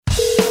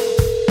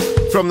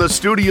From the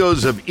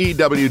studios of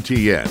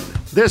EWTN,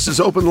 this is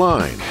Open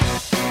Line.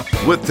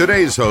 With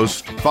today's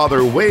host,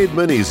 Father Wade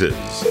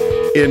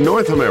Menezes. In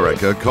North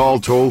America, call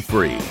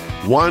toll-free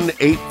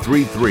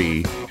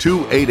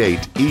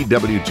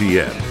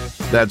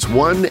 1-833-288-EWTN. That's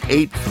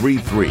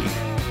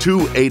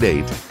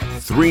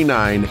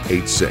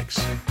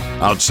 1-833-288-3986.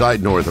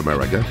 Outside North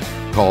America,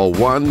 call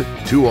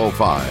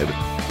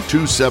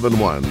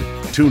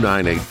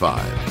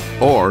 1-205-271-2985.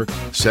 Or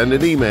send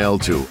an email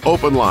to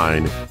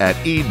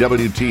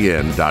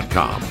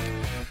openline@ewtn.com.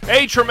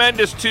 A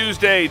tremendous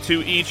Tuesday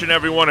to each and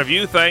every one of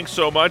you. Thanks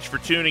so much for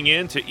tuning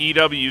in to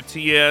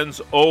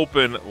EWTN's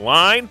Open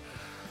Line.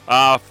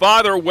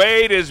 Father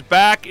Wade is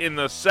back in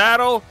the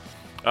saddle,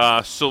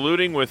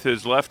 saluting with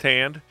his left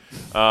hand.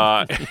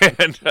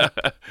 And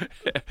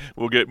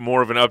we'll get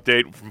more of an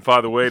update from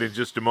Father Wade in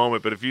just a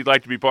moment. But if you'd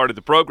like to be part of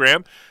the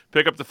program,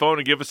 pick up the phone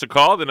and give us a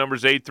call. The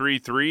number's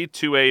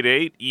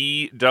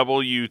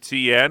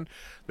 833-288-EWTN.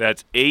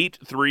 That's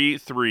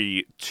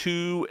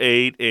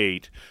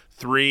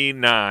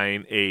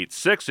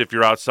 833-288-3986. If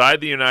you're outside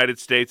the United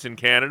States and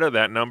Canada,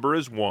 that number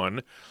is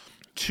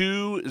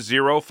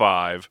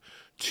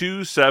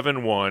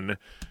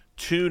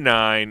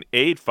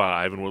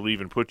 1-205-271-2985, and we'll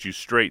even put you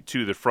straight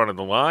to the front of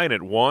the line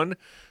at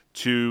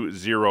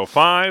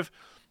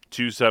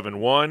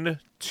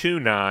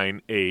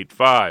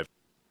 1-205-271-2985.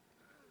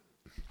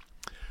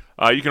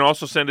 You can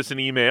also send us an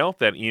email.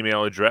 That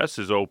email address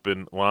is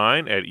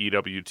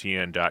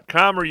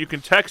openline@ewtn.com, or you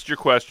can text your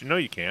question. No,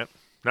 you can't.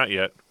 Not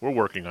yet. We're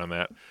working on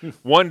that.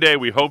 One day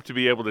we hope to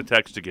be able to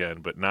text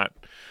again, but not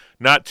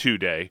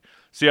today.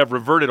 See, I've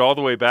reverted all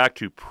the way back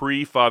to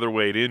pre-Father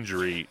Wade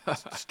injury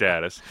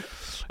status.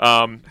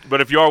 But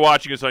if you are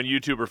watching us on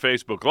YouTube or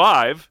Facebook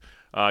Live,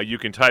 you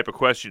can type a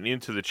question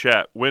into the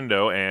chat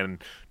window,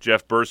 and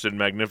Jeff Burson,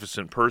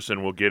 magnificent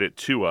person, will get it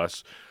to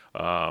us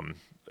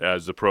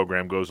as the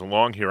program goes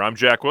along here. I'm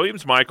Jack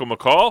Williams, Michael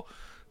McCall,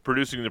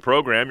 producing the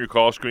program. Your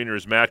call screener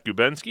is Matt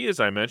Gubensky. As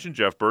I mentioned,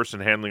 Jeff Burson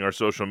handling our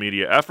social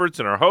media efforts,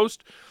 and our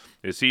host,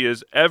 as he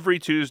is every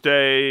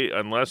Tuesday,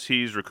 unless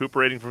he's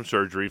recuperating from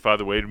surgery,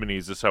 Father Wade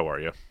Menezes. How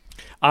are you?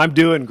 I'm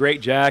doing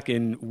great, Jack,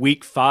 in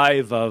week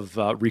 5 of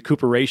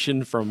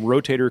recuperation from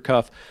rotator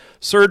cuff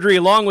surgery,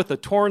 along with a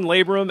torn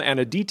labrum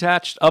and a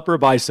detached upper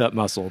bicep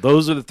muscle.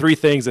 Those are the 3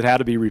 things that had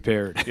to be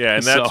repaired. Yeah,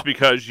 and that's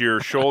because your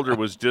shoulder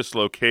was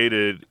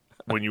dislocated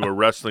when you were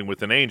wrestling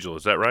with an angel.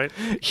 Is that right?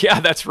 Yeah,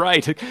 that's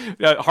right.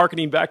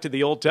 Hearkening back to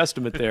the Old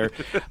Testament there.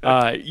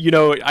 I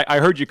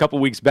heard you a couple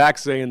weeks back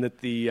saying that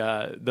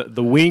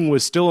the wing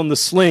was still in the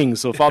sling,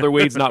 so Father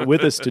Wade's not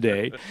with us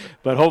today,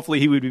 but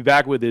hopefully he would be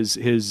back with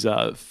his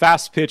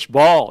fast pitch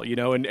ball,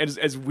 and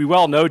as we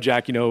well know,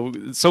 Jack,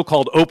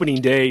 so-called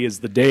opening day is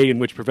the day in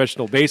which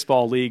professional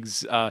baseball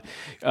leagues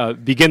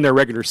begin their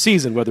regular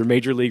season, whether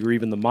major league or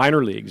even the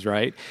minor leagues,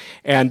 right?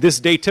 And this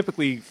day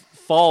typically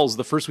falls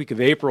the first week of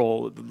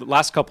April. The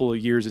last couple of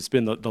years, it's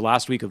been the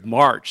last week of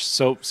March.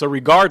 So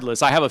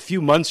regardless, I have a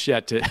few months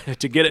yet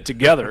to get it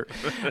together.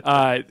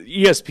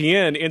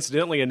 ESPN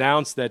incidentally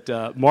announced that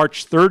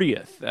March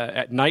 30th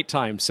at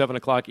nighttime, 7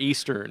 o'clock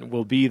Eastern,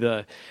 will be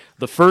the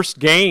first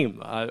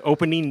game,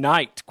 opening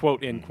night,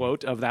 quote, end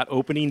quote, of that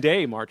opening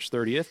day, March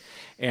 30th.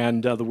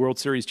 And the World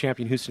Series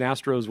champion Houston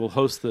Astros will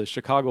host the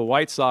Chicago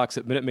White Sox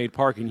at Minute Maid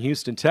Park in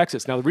Houston,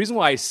 Texas. Now, the reason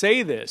why I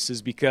say this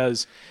is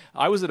because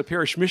I was at a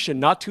parish mission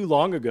not too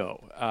long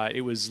ago.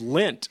 It was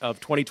Lent of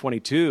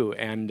 2022,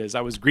 and as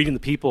I was greeting the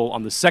people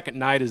on the second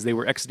night as they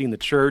were exiting the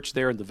church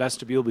there in the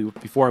vestibule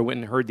before I went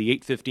and heard the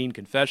 8:15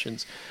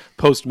 confessions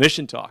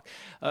post-mission talk,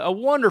 a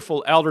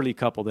wonderful elderly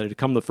couple that had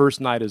come the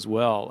first night as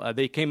well.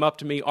 They came up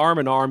to me arm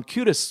in arm,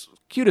 cutest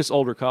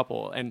older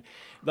couple, and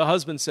the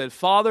husband said,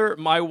 "Father,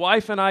 my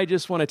wife and I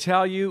just want to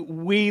tell you,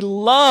 we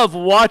love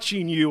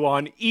watching you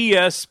on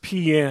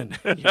ESPN."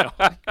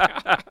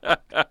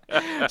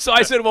 So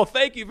I said, "Well,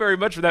 thank you very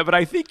much for that, but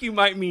I think you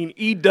might mean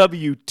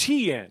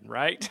EWTN,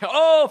 right?"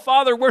 "Oh,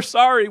 Father, we're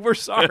sorry. I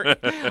said,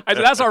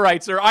 "That's all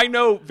right, sir. I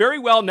know very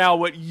well now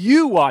what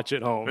you watch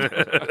at home."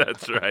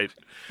 That's right.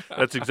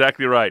 That's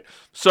exactly right.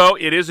 So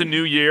it is a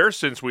new year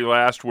since we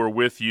last were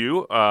with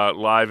you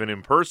live and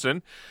in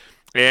person.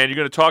 And you're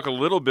going to talk a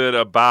little bit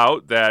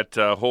about that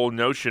whole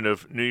notion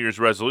of New Year's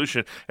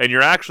resolution, and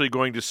you're actually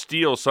going to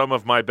steal some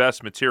of my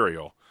best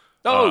material.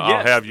 Oh, yes.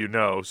 I'll have you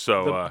know.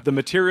 So the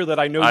material that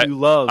I know you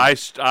love. I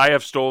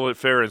have stolen it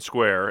fair and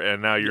square,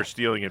 and now you're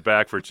stealing it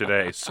back for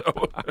today. So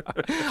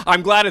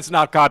I'm glad it's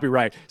not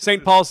copyright.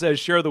 St. Paul says,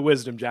 share the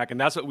wisdom, Jack, and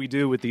that's what we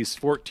do with these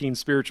 14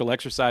 spiritual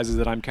exercises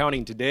that I'm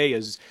counting today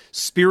as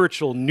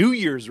spiritual New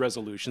Year's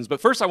resolutions.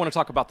 But first, I want to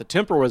talk about the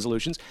temporal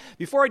resolutions.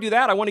 Before I do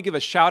that, I want to give a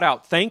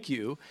shout-out thank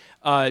you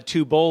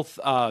to both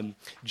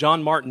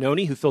John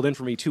Martinoni, who filled in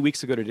for me 2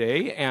 weeks ago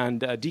today,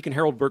 and Deacon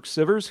Harold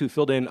Burke-Sivers, who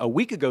filled in a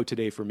week ago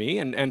today for me,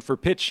 and for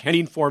pitch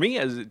hitting for me,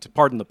 to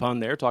pardon the pun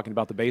there, talking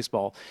about the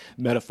baseball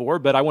metaphor.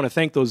 But I want to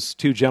thank those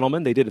two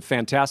gentlemen. They did a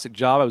fantastic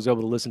job. I was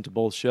able to listen to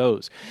both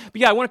shows.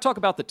 But yeah, I want to talk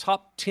about the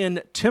top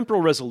 10 temporal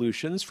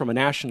resolutions from a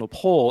national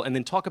poll, and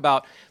then talk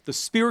about the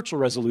spiritual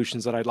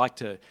resolutions that I'd like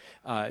to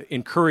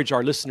encourage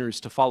our listeners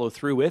to follow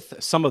through with,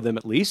 some of them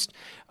at least.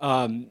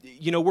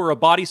 We're a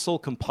body-soul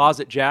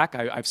composite, Jack.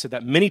 I've said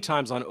that many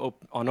times on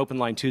Open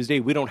Line Tuesday.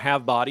 We don't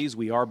have bodies.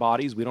 We are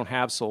bodies. We don't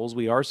have souls.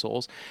 We are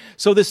souls.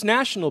 So this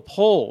national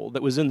poll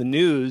that was in the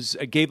news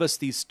gave us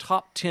these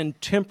top 10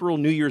 temporal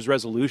New Year's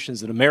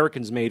resolutions that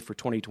Americans made for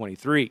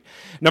 2023.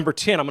 Number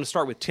 10, I'm going to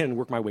start with 10 and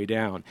work my way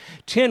down.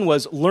 10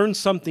 was learn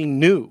something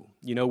new.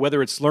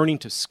 Whether it's learning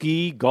to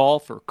ski,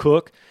 golf, or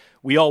cook.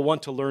 We all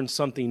want to learn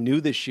something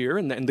new this year,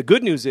 and the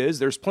good news is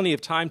there's plenty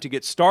of time to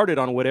get started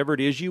on whatever it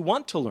is you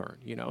want to learn,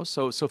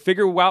 So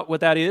figure out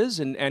what that is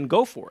and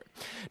go for it.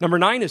 Number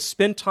 9 is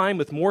spend time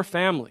with more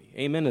family.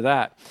 Amen to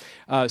that.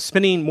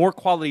 Spending more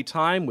quality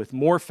time with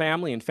more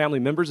family and family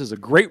members is a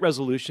great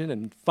resolution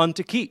and fun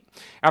to keep.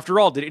 After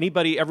all, did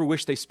anybody ever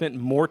wish they spent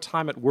more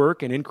time at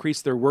work and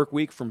increased their work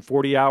week from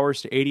 40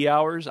 hours to 80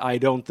 hours? I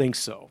don't think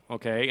so,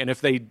 okay? And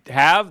if they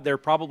have, they're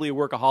probably a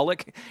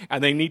workaholic,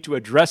 and they need to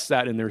address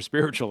that in their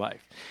spiritual life.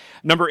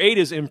 Number 8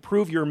 is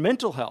improve your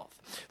mental health.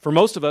 For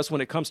most of us, when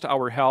it comes to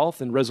our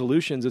health and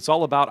resolutions, it's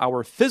all about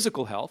our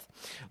physical health,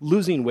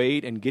 losing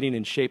weight and getting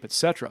in shape,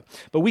 etc.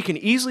 But we can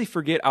easily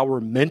forget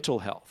our mental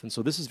health, and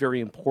so this is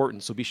very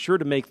important. So be sure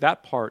to make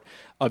that part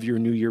of your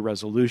New Year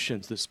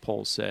resolutions, this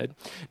poll said.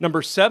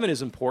 Number 7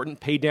 is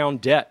important, pay down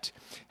debt.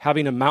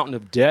 Having a mountain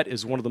of debt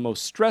is one of the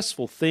most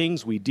stressful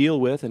things we deal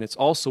with, and it's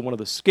also one of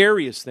the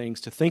scariest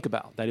things to think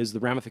about. That is the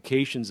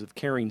ramifications of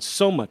carrying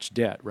so much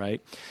debt,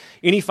 right?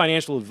 Any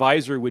financial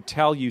advisor would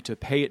tell you to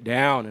pay it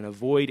down and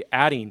avoid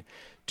adding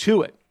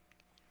to it.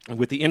 And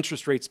with the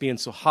interest rates being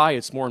so high,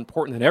 it's more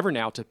important than ever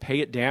now to pay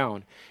it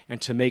down and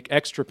to make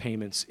extra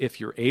payments if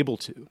you're able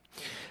to.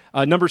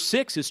 Number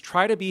 6 is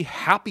try to be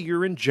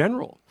happier in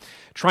general.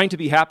 Trying to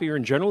be happier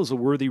in general is a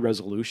worthy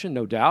resolution,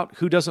 no doubt.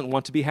 Who doesn't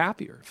want to be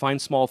happier?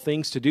 Find small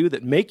things to do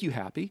that make you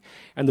happy.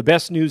 And the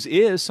best news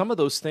is some of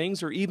those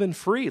things are even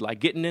free, like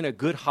getting in a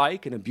good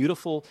hike in a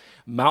beautiful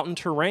mountain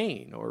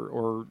terrain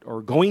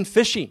or going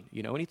fishing,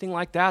 anything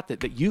like that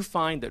you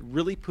find that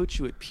really puts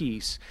you at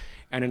peace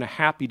and in a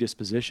happy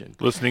disposition.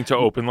 Listening to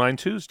Open Line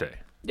Tuesday.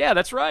 Yeah,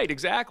 that's right.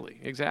 Exactly.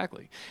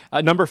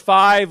 Number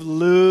 5,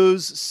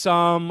 lose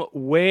some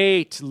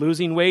weight.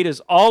 Losing weight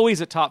is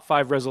always a top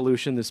 5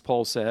 resolution, this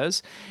poll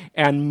says,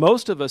 and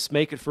most of us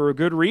make it for a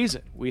good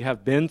reason. We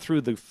have been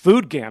through the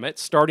food gamut,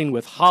 starting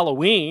with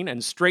Halloween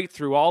and straight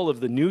through all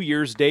of the New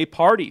Year's Day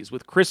parties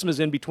with Christmas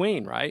in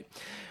between, right?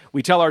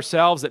 We tell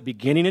ourselves that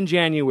beginning in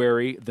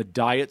January, the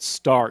diet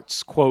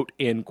starts, quote,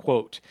 end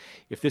quote.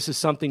 If this is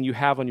something you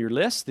have on your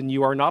list, then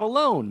you are not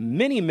alone.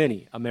 Many,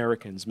 many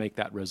Americans make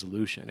that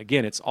resolution.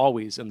 Again, it's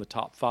always in the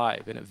top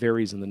 5, and it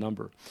varies in the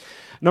number.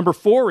 Number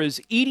 4 is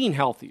eating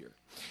healthier.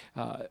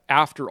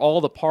 After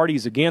all the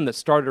parties, again, that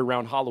started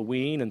around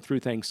Halloween and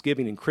through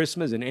Thanksgiving and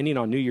Christmas and ending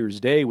on New Year's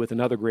Day with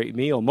another great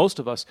meal, most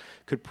of us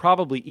could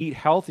probably eat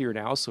healthier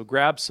now, so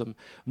grab some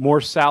more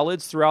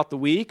salads throughout the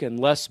week and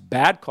less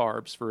bad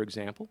carbs, for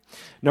example.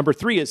 Number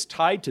 3 is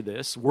tied to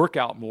this, work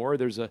out more.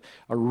 There's a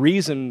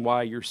reason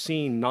why you're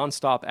seeing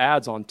nonstop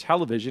ads on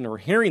television or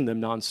hearing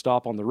them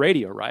nonstop on the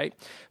radio, right?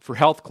 For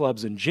health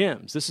clubs and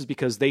gyms. This is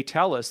because they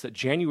tell us that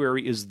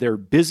January is their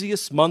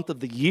busiest month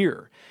of the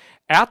year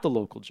at the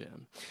local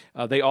gym.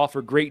 They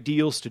offer great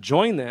deals to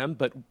join them,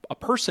 but a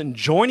person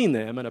joining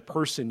them and a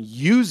person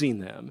using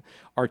them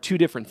are two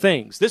different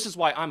things. This is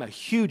why I'm a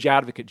huge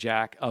advocate,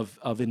 Jack,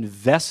 of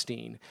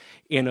investing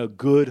in a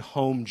good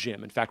home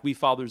gym. In fact, we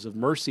Fathers of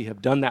Mercy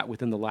have done that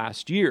within the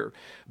last year,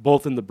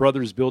 both in the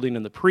Brothers building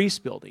and the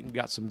Priest building. We've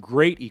got some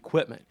great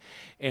equipment.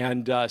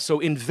 And so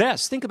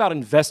invest. Think about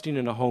investing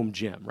in a home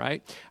gym,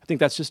 right? I think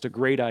that's just a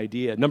great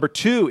idea. Number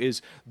 2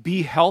 is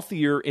be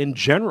healthier in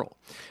general.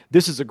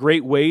 This is a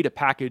great way to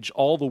package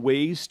all the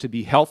ways to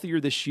be healthier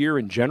this year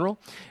in general.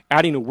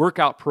 Adding a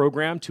workout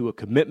program to a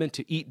commitment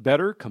to eat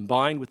better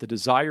combined with the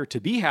desire to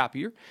be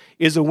happier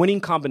is a winning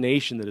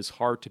combination that is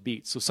hard to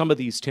beat. So some of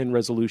these 10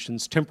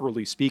 resolutions,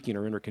 temporally speaking,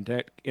 are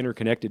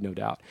interconnected, no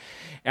doubt.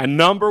 And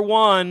number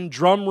 1,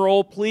 drum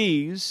roll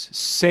please,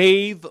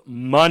 save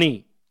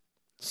money.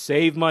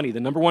 Save money. The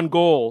number 1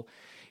 goal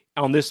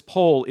on this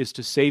poll is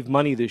to save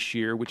money this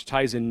year, which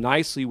ties in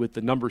nicely with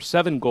the number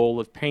 7 goal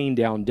of paying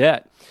down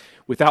debt.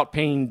 Without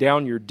paying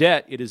down your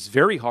debt, it is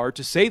very hard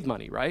to save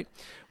money, right?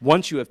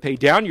 Once you have paid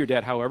down your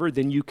debt, however,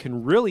 then you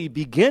can really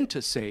begin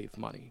to save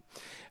money.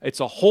 It's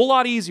a whole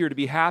lot easier to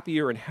be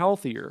happier and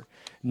healthier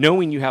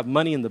knowing you have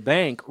money in the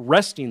bank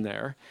resting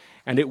there,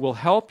 and it will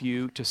help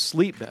you to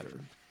sleep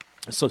better.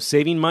 So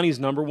saving money is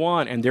number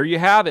 1, and there you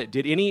have it.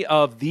 Did any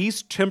of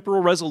these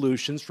temporal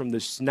resolutions from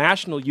this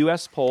national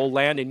U.S. poll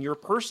land in your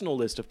personal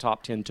list of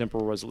top 10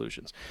 temporal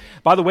resolutions?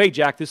 By the way,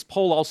 Jack, this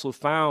poll also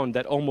found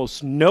that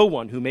almost no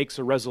one who makes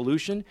a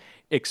resolution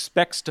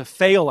expects to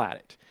fail at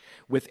it,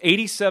 with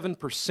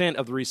 87%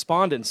 of the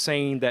respondents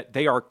saying that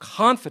they are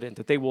confident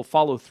that they will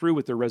follow through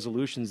with their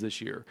resolutions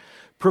this year,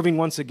 proving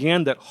once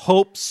again that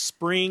hope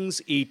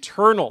springs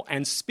eternal.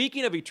 And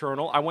speaking of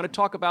eternal, I want to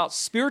talk about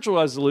spiritual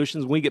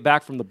resolutions when we get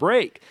back from the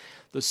break.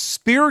 the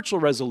spiritual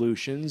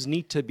resolutions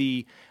need to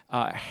be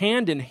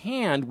hand in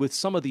hand with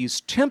some of these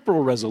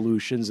temporal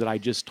resolutions that I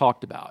just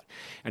talked about.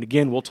 And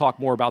again, we'll talk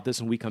more about this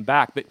when we come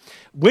back. But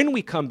when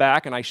we come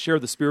back and I share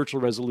the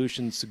spiritual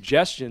resolution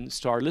suggestions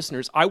to our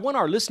listeners, I want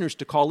our listeners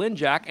to call in,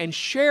 Jack, and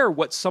share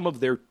what some of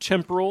their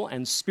temporal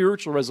and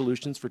spiritual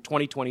resolutions for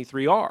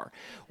 2023 are.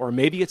 Or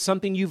maybe it's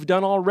something you've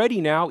done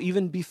already now,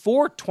 even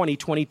before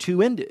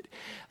 2022 ended.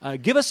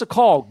 Give us a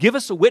call, give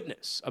us a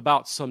witness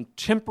about some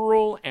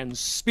temporal and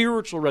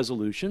spiritual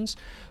resolutions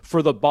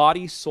for the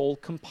body-soul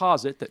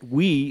composite that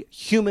we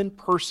human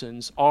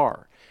persons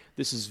are.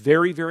 This is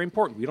very, very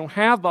important. We don't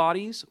have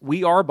bodies,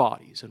 we are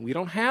bodies. And we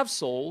don't have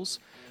souls,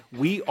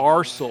 we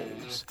are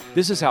souls.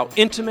 This is how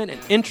intimate and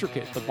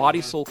intricate the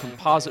body-soul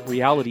composite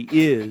reality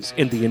is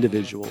in the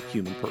individual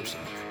human person.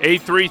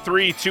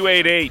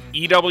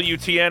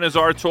 833-288-EWTN is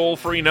our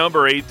toll-free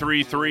number,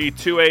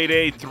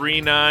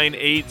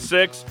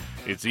 833-288-3986.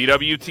 It's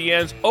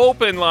EWTN's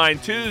Open Line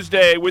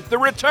Tuesday with the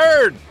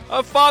return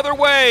of Father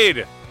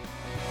Wade.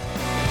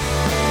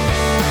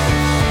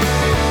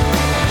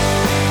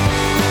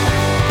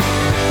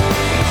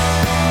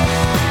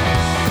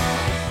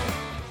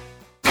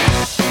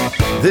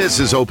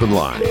 This is Open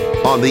Line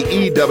on the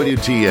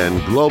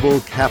EWTN Global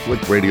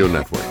Catholic Radio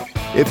Network.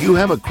 If you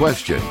have a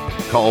question,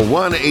 call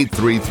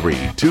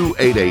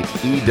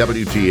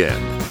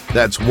 1-833-288-EWTN.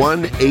 That's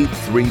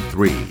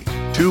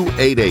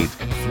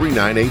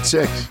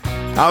 1-833-288-3986.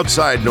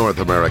 Outside North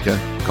America,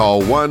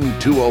 call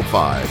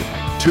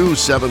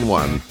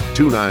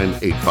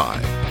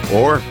 1-205-271-2985.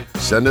 Or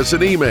send us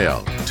an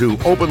email to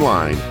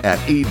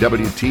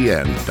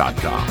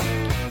openline@ewtn.com.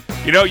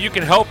 You know, you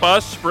can help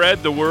us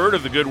spread the word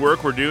of the good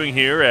work we're doing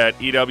here at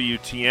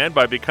EWTN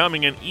by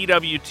becoming an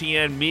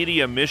EWTN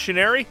media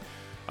missionary.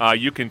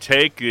 You can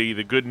take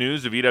the good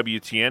news of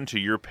EWTN to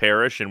your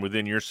parish and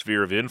within your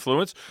sphere of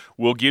influence.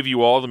 We'll give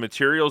you all the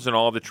materials and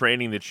all the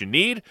training that you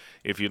need.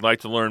 If you'd like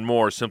to learn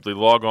more, simply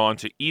log on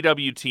to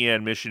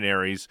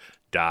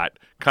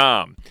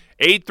EWTNmissionaries.com.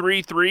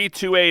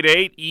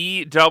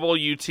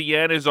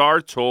 833-288-EWTN is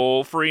our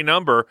toll-free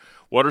number.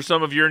 What are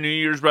some of your New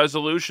Year's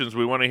resolutions?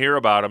 We want to hear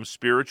about them,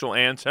 spiritual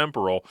and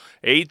temporal.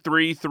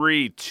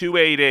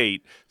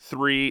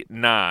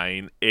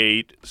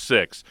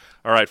 833-288-3986.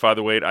 All right,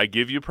 Father Wade, I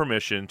give you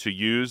permission to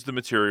use the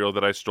material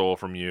that I stole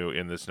from you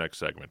in this next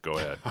segment. Go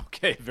ahead.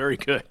 Okay, very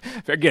good.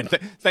 Again,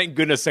 thank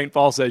goodness St.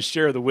 Paul says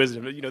share the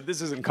wisdom. You know,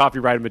 this isn't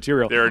copyrighted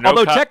material. There are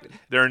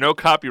no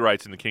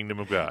copyrights in the kingdom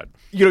of God.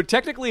 You know,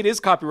 technically it is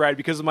copyrighted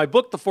because of my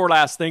book, The Four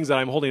Last Things, that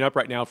I'm holding up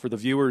right now for the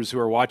viewers who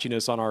are watching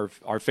us on our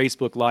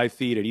Facebook live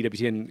feed at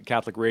EWTN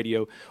Catholic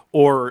Radio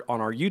or on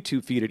our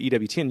YouTube feed at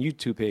EWTN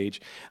YouTube page.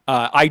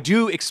 I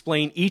do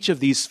explain each of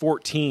these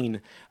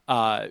 14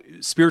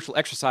 spiritual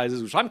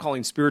exercises, which I'm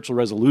calling spiritual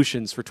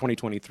resolutions for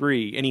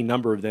 2023, any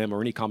number of them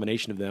or any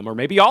combination of them, or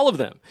maybe all of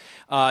them,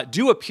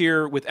 do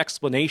appear with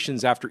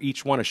explanations after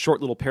each one, a short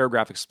little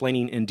paragraph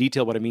explaining in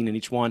detail what I mean in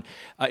each one.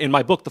 In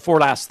my book, The Four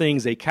Last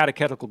Things, A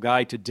Catechetical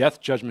Guide to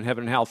Death, Judgment,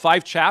 Heaven, and Hell,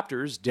 5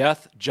 chapters,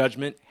 Death,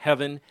 Judgment,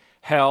 Heaven,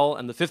 Hell,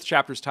 and the 5th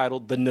chapter is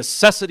titled The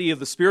Necessity of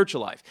the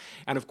Spiritual Life.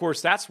 And of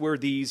course, that's where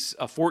these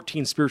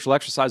 14 spiritual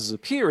exercises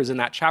appear, is in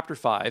that chapter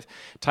 5,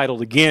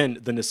 titled again,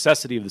 The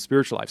Necessity of the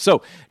Spiritual Life.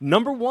 So,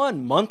 number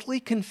 1, monthly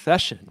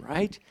confession,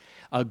 right?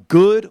 A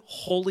good,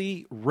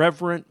 holy,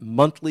 reverent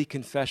monthly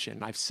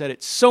confession. I've said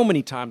it so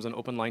many times on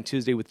Open Line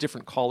Tuesday with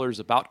different callers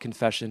about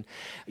confession.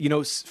 You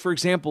know, for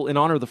example, in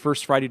honor of the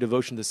first Friday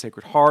devotion to the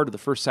Sacred Heart, or the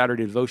first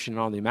Saturday devotion in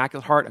honor of the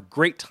Immaculate Heart, a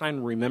great time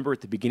to remember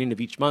at the beginning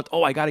of each month,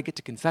 I got to get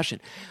to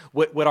confession.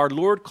 What our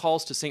Lord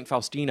calls to St.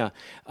 Faustina,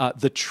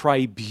 the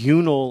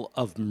tribunal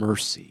of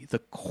mercy, the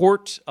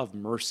court of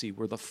mercy,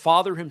 where the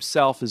Father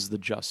himself is the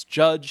just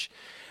judge,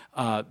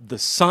 the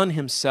Son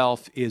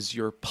himself is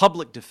your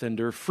public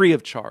defender, free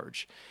of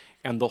charge.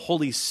 And the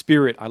Holy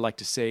Spirit, I like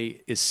to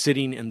say, is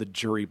sitting in the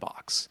jury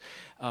box.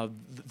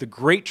 The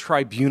great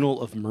tribunal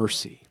of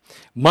mercy.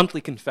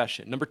 Monthly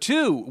confession. Number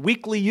 2,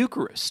 weekly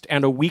Eucharist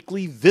and a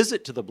weekly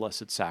visit to the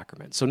Blessed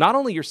Sacrament. So not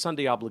only your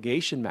Sunday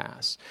obligation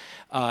Mass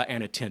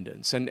and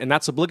attendance, and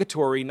that's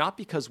obligatory not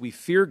because we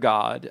fear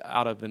God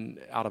out of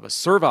a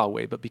servile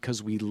way, but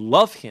because we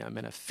love Him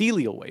in a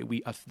filial way.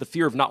 The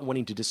fear of not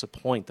wanting to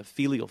disappoint, the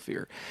filial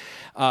fear.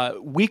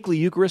 Weekly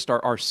Eucharist,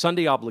 our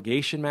Sunday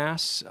obligation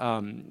Mass,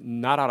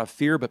 not out of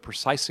fear, but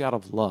precisely out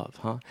of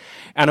love.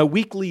 And a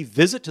weekly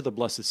visit to the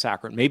Blessed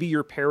Sacrament. Maybe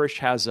your parish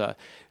has a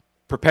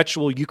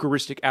perpetual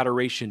Eucharistic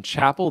Adoration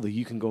Chapel that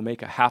you can go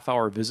make a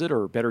half-hour visit,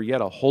 or better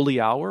yet, a holy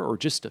hour, or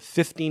just a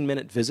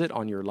 15-minute visit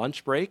on your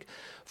lunch break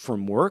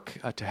from work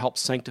to help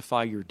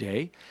sanctify your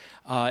day.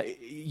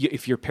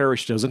 If your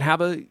parish does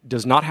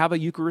not have a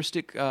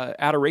Eucharistic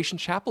Adoration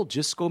Chapel,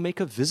 just go make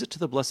a visit to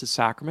the Blessed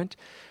Sacrament,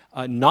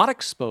 not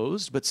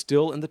exposed, but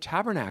still in the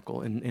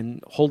tabernacle,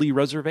 in holy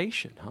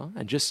reservation,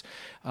 and just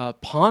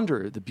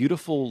ponder the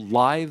beautiful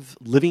live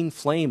living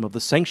flame of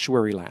the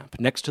sanctuary lamp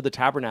next to the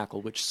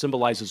tabernacle, which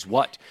symbolizes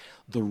what?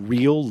 the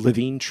real,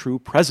 living, true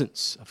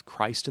presence of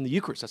Christ in the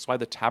Eucharist. That's why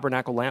the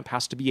tabernacle lamp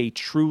has to be a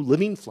true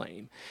living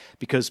flame,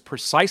 because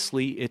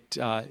precisely it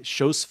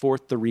shows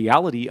forth the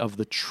reality of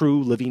the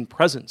true living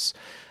presence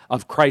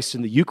of Christ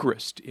in the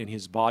Eucharist, in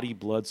his body,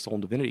 blood, soul,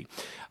 and divinity.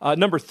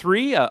 Number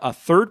three, a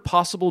third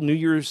possible New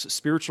Year's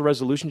spiritual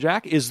resolution,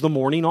 Jack, is the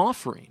morning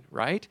offering,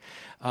 right?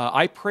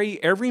 I pray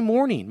every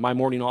morning my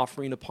morning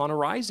offering upon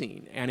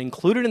arising, and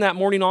included in that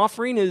morning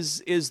offering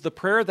is the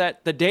prayer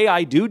that the day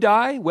I do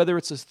die, whether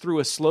it's through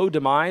a slow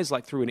demise,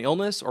 like through an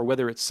illness, or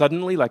whether it's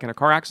suddenly, like in a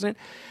car accident,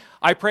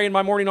 I pray in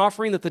my morning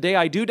offering that the day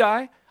I do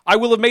die, I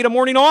will have made a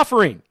morning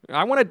offering.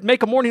 I want to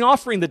make a morning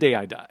offering the day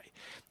I die.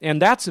 And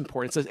that's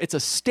important. It's a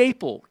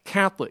staple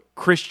Catholic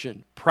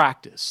Christian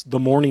practice, the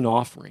morning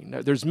offering.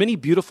 There's many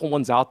beautiful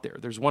ones out there.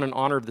 There's one in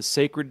honor of the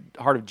Sacred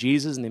Heart of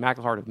Jesus and the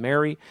Immaculate Heart of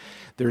Mary.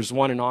 There's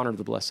one in honor of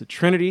the Blessed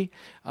Trinity.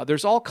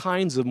 There's all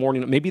kinds of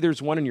morning. Maybe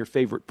there's one in your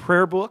favorite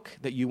prayer book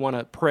that you want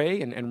to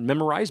pray and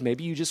memorize.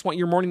 Maybe you just want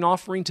your morning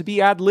offering to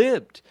be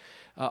ad-libbed.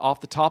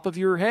 Off the top of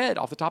your head,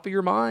 off the top of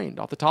your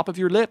mind, off the top of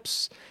your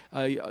lips,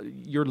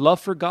 your love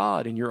for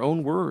God in your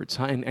own words,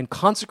 and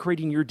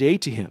consecrating your day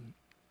to him.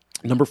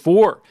 Number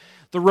four,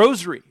 the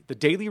rosary, the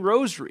daily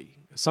rosary,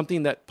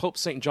 something that Pope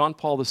St. John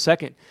Paul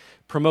II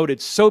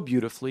promoted so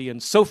beautifully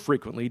and so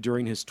frequently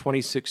during his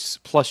 26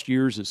 plus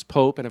years as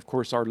Pope. And of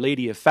course, Our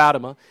Lady of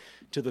Fatima,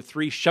 to the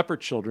three shepherd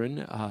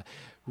children,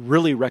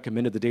 really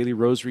recommended the daily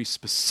rosary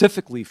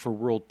specifically for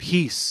world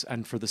peace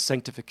and for the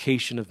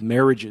sanctification of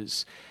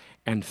marriages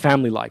and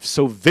family life,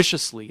 so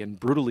viciously and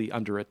brutally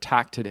under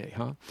attack today,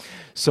 huh?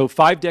 So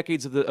 5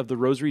 decades of the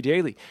rosary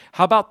daily.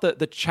 How about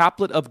the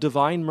chaplet of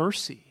divine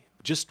mercy?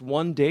 Just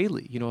one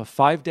daily, a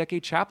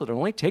 5-decade chaplet. It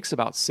only takes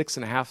about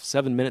 6.5,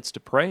 7 minutes to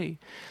pray.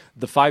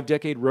 The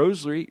 5-decade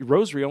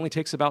rosary only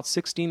takes about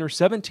 16 or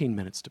 17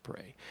 minutes to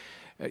pray.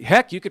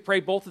 Heck, you could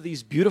pray both of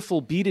these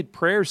beautiful beaded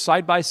prayers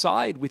side by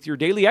side with your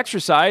daily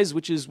exercise,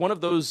 which is one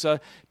of those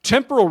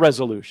temporal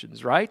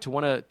resolutions, right? To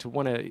want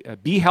to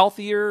be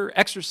healthier,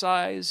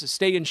 exercise,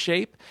 stay in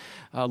shape,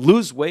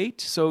 lose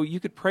weight. So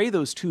you could pray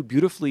those two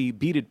beautifully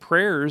beaded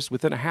prayers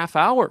within a half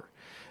hour.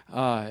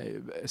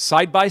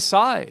 Side by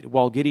side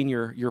while getting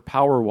your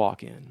power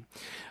walk in.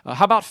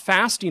 How about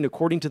fasting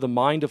according to the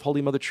mind of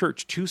Holy Mother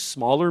Church? 2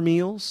 smaller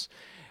meals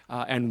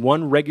and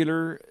 1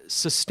 regular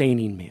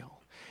sustaining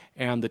meal.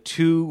 And the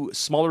 2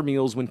 smaller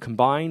meals, when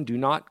combined, do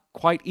not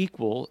quite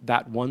equal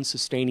that 1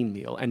 sustaining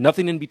meal, and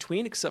nothing in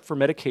between except for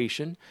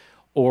medication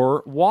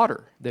or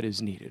water that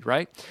is needed,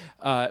 right?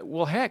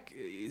 Well, heck,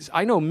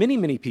 I know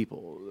many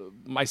people,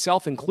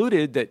 myself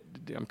included, that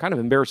I'm kind of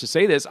embarrassed to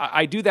say this.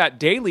 I do that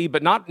daily,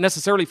 but not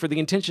necessarily for the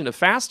intention of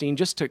fasting,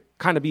 just to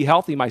kind of be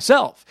healthy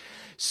myself.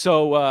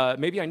 So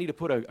maybe I need to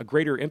put a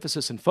greater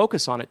emphasis and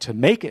focus on it to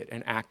make it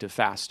an act of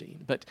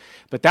fasting. But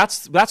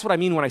that's what I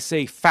mean when I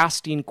say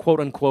fasting, quote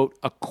unquote,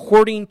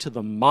 according to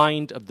the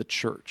mind of the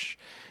church.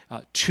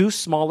 2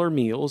 smaller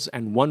meals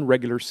and 1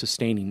 regular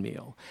sustaining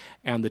meal.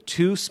 And the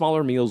 2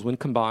 smaller meals, when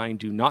combined,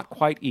 do not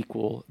quite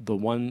equal the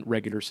 1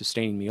 regular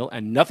sustaining meal,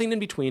 and nothing in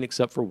between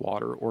except for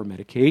water or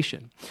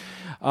medication.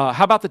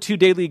 How about the 2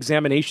 daily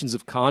examinations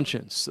of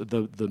conscience?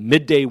 The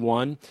midday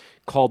one,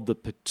 called the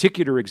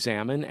particular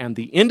examen, and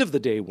the end of the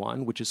day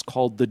one, which is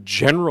called the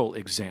general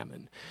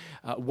examen.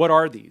 What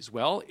are these?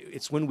 Well,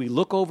 it's when we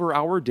look over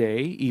our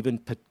day, either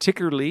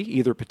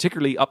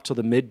particularly up to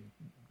the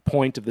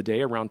midpoint of the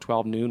day, around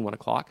 12 noon, 1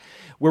 o'clock,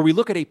 where we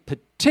look at a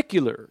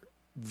particular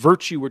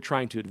virtue we're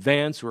trying to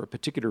advance or a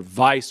particular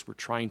vice we're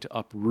trying to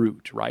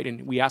uproot, right?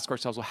 And we ask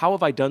ourselves, well, how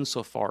have I done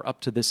so far up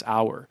to this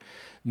hour,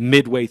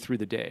 midway through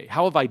the day?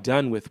 How have I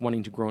done with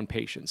wanting to grow in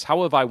patience?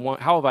 How have I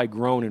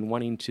grown in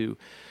wanting to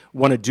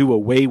do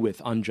away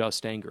with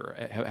unjust anger?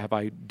 Have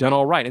I done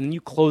all right? And then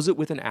you close it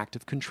with an act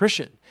of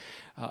contrition.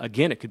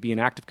 Again, it could be an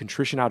act of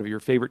contrition out of your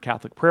favorite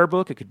Catholic prayer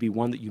book. It could be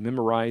one that you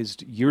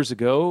memorized years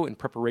ago in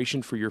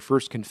preparation for your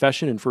first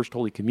confession and first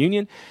Holy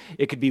Communion.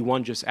 It could be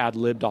one just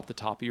ad-libbed off the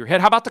top of your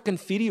head. How about the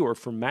Confiteor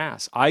from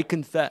Mass? I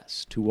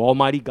confess to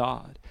Almighty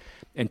God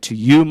and to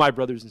you, my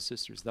brothers and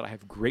sisters, that I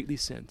have greatly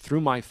sinned through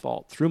my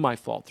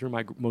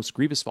most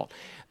grievous fault.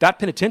 That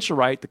penitential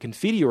rite, the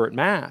Confiteor at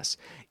Mass,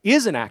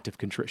 is an act of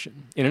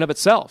contrition in and of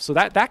itself. So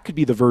that could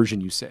be the version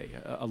you say.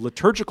 A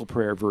liturgical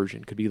prayer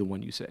version could be the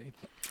one you say.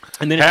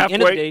 And then at the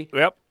end of the day,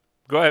 yep,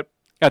 go ahead.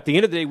 At the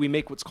end of the day, we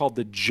make what's called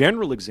the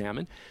general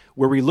examen,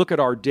 where we look at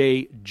our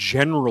day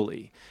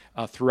generally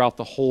throughout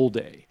the whole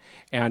day.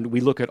 And we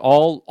look at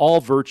all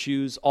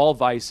virtues, all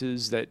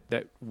vices that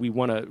we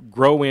want to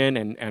grow in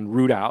and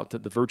root out,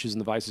 the virtues and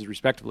the vices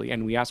respectively.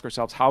 And we ask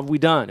ourselves, how have we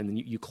done? And then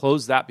you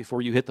close that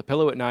before you hit the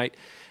pillow at night.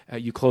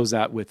 You close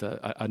that with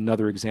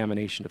another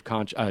examination of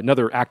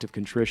another act of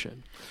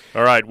contrition.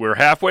 All right, we're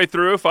halfway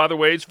through Father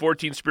Wade's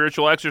 14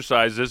 spiritual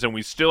exercises, and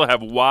we still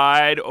have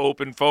wide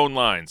open phone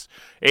lines.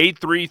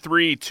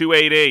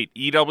 833-288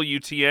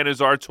 EWTN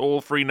is our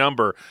toll-free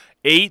number.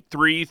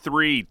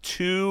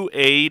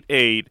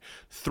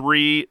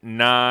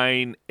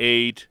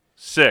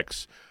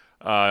 833-288-3986.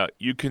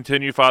 You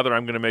continue, Father.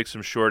 I'm going to make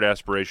some short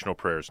aspirational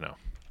prayers now.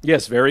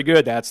 Yes, very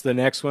good. That's the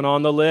next one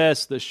on the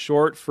list. The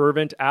short,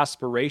 fervent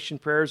aspiration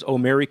prayers. O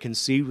Mary,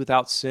 conceived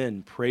without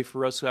sin, pray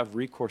for us who have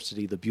recourse to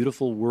thee. The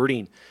beautiful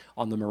wording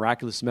on the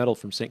miraculous medal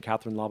from St.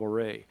 Catherine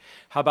Labouré.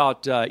 How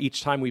about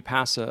each time we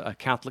pass a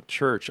Catholic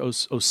church? O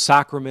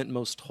sacrament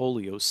most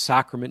holy, O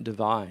sacrament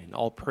divine,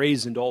 all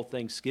praise and all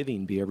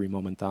thanksgiving be every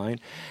moment thine.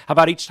 How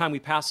about each time we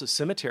pass a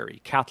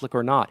cemetery, Catholic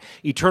or not?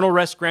 Eternal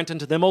rest grant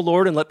unto them, O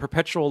Lord, and let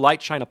perpetual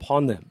light shine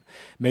upon them.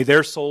 May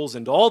their souls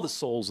and all the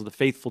souls of the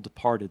faithful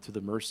departed through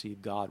the mercy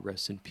of God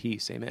rest in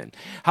peace. Amen.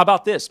 How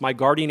about this? My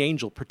guardian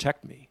angel,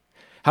 protect me.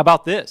 How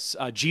about this?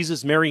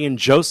 Jesus, Mary, and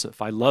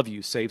Joseph, I love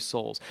you, save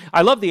souls.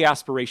 I love the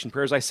aspiration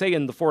prayers. I say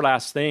in the four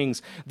last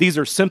things, these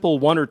are simple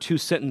 1 or 2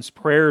 sentence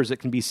prayers that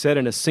can be said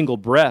in a single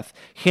breath,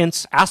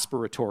 hence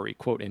aspiratory,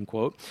 quote, end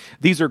quote.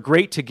 These are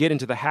great to get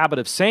into the habit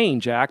of saying,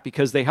 Jack,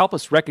 because they help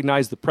us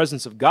recognize the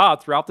presence of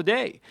God throughout the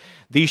day.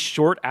 These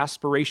short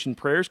aspiration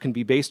prayers can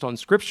be based on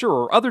Scripture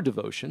or other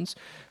devotions.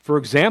 For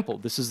example,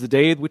 this is the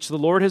day which the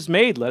Lord has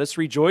made. Let us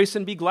rejoice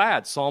and be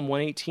glad. Psalm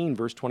 118,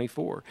 verse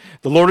 24.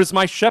 The Lord is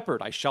my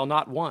shepherd. I shall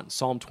not want.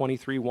 Psalm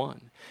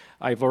 23:1.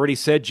 I've already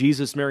said,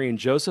 Jesus, Mary, and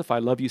Joseph, I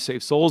love you,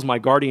 save souls. My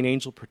guardian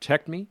angel,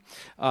 protect me.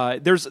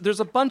 There's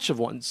a bunch of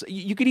ones.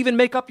 You could even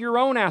make up your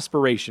own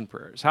aspiration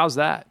prayers. How's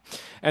that?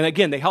 And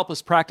again, they help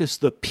us practice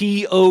the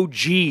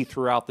POG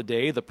throughout the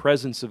day, the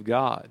presence of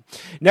God.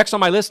 Next on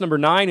my list, number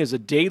 9, is a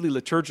daily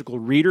liturgical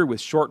reader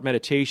with short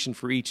meditation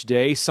for each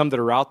day. Some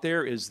that are out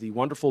there is the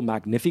wonderful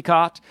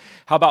Magnificat.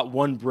 How about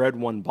One Bread,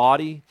 One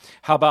Body?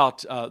 How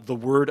about The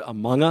Word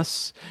Among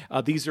Us?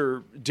 These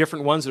are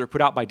different ones that are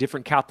put out by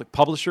different Catholic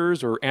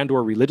publishers or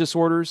religious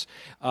orders.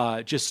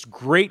 Just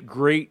great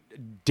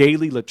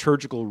daily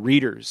liturgical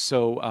readers.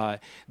 So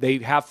they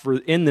have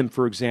in them,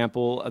 for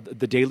example,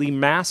 the daily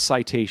Mass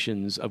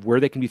citations of where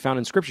they can be found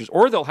in Scriptures,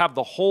 or they'll have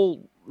the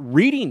whole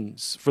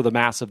readings for the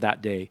Mass of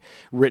that day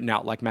written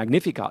out like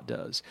Magnificat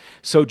does.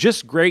 So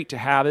just great to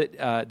have it,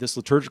 this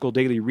liturgical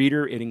daily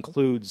reader. It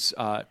includes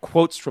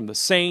quotes from the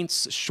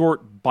saints,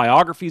 short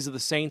biographies of the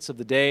saints of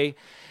the day,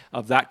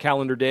 of that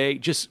calendar day.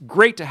 Just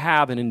great to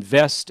have and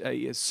invest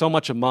so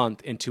much a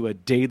month into a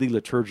daily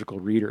liturgical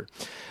reader.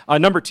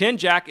 Number 10,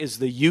 Jack, is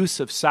the use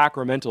of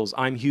sacramentals.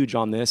 I'm huge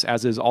on this,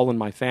 as is all in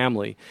my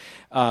family,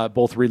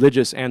 both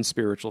religious and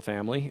spiritual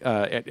family,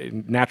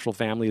 natural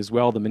family as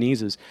well, the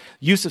Menezes.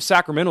 Use of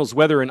sacramentals,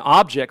 whether in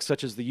objects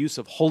such as the use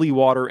of holy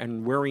water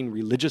and wearing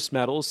religious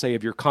medals, say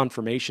of your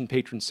confirmation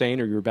patron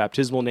saint or your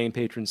baptismal name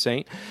patron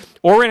saint,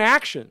 or in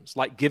actions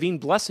like giving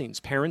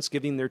blessings, parents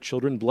giving their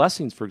children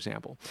blessings, for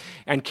example,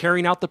 and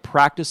carrying out the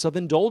practice of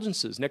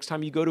indulgences. Next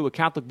time you go to a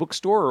Catholic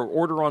bookstore or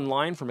order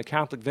online from a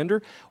Catholic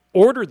vendor,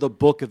 order the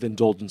Book of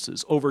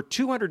Indulgences. Over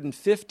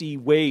 250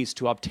 ways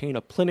to obtain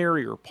a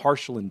plenary or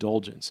partial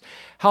indulgence.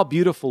 How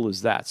beautiful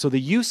is that? So the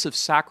use of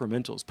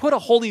sacramentals. Put a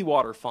holy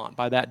water font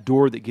by that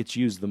door that gets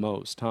used the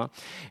most, huh?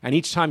 And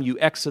each time you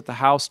exit the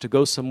house to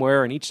go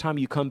somewhere, and each time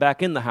you come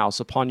back in the house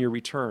upon your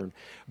return,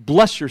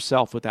 bless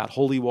yourself with that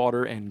holy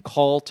water and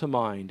call to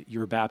mind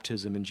your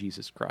baptism in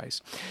Jesus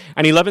Christ.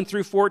 And 11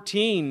 through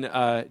 14,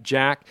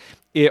 Jack,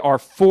 are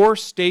 4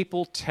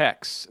 staple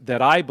texts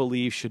that I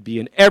believe should be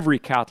in every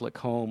Catholic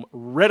home,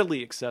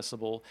 readily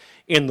accessible,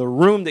 in the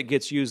room that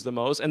gets used the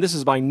most. And this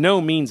is by no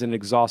means an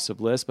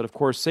exhaustive list, but of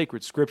course,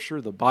 sacred scripture,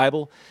 the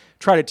Bible.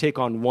 Try to take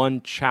on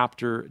 1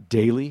 chapter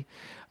daily.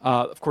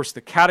 Of course,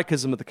 the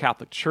Catechism of the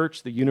Catholic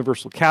Church, the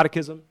Universal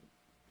Catechism.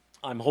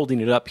 I'm holding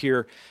it up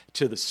here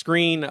to the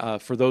screen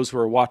for those who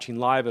are watching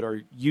live at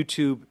our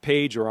YouTube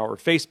page or our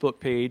Facebook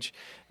page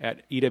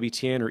at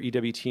EWTN or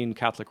EWTN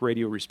Catholic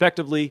Radio,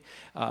 respectively.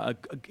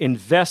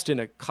 Invest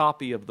in a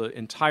copy of the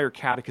entire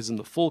catechism,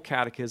 the full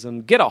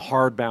catechism. Get a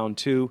hardbound,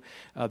 too.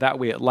 That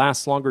way it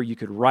lasts longer. You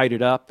could write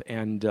it up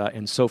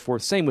and so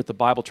forth. Same with the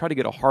Bible. Try to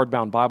get a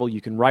hardbound Bible.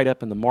 You can write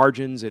up in the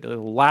margins.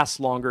 It'll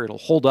last longer. It'll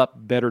hold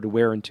up better to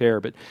wear and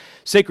tear. But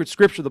sacred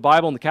scripture, the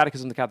Bible, and the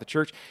Catechism of the Catholic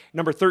Church.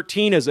 Number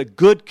 13 is a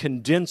good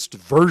condensed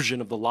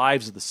version of the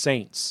lives of the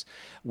saints,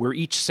 where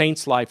each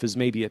saint's life is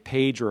maybe a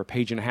page or a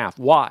page and a half.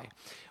 Why?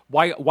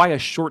 Why a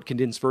short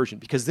condensed version?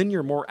 Because then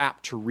you're more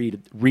apt to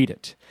read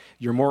it.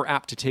 You're more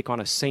apt to take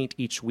on a saint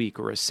each week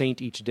or a saint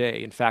each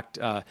day. In fact,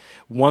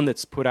 one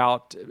that's put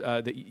out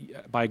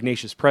by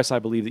Ignatius Press, I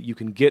believe, that you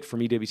can get from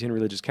EWTN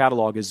Religious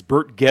Catalog is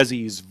Bert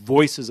Gezzy's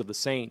Voices of the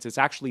Saints. It's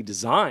actually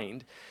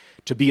designed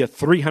to be a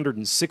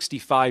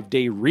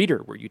 365-day reader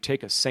where you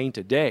take a saint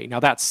a day.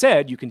 Now, that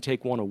said, you can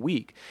take one a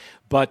week,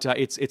 but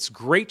it's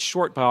great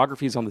short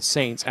biographies on the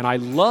saints, and I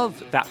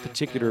love that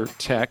particular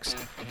text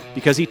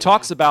because he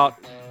talks about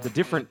the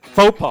different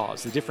faux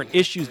pas, the different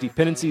issues,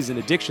 dependencies, and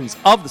addictions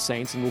of the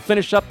saints, and we'll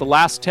finish up the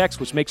last text,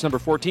 which makes number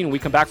 14, when we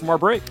come back from our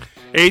break.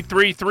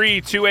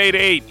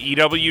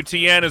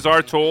 833-288-EWTN is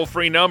our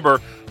toll-free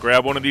number.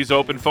 Grab one of these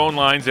open phone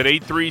lines at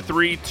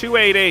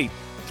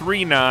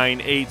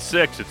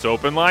 833-288-3986. It's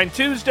Open Line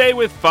Tuesday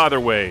with Father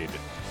Wade.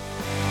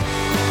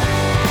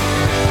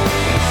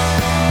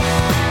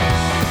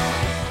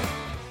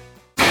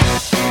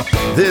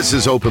 This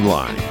is Open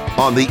Line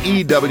on the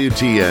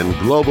EWTN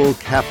Global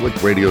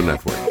Catholic Radio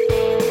Network.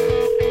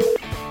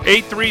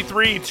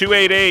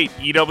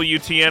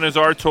 833-288-EWTN is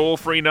our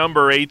toll-free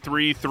number,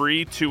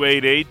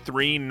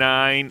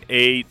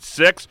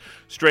 833-288-3986.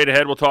 Straight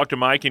ahead, we'll talk to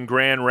Mike in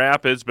Grand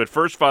Rapids. But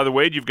first, Father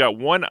Wade, you've got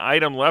one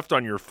item left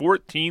on your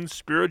 14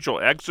 spiritual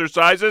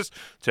exercises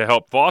to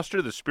help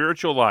foster the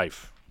spiritual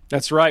life.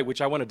 That's right,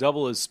 which I want to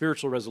double as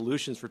spiritual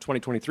resolutions for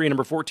 2023.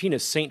 Number 14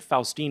 is St.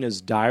 Faustina's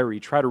Diary.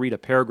 Try to read a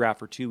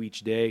paragraph or two each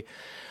day.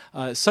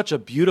 Such a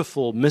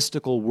beautiful,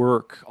 mystical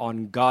work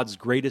on God's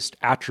greatest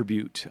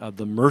attribute,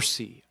 the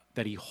mercy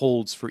that he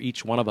holds for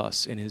each one of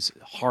us in his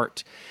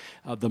heart.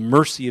 The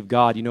mercy of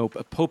God. You know,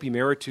 Pope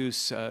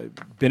Emeritus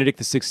Benedict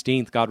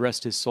XVI, God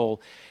rest his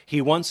soul,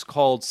 he once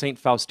called St.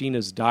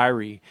 Faustina's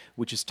Diary,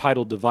 which is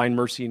titled Divine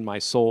Mercy in My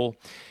Soul,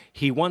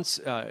 he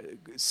once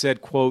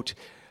said, quote,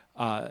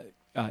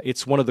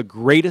 it's one of the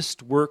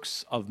greatest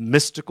works of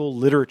mystical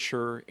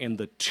literature in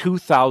the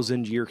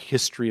 2,000-year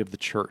history of the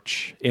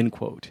Church, end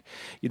quote.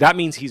 That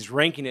means he's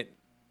ranking it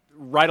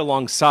right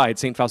alongside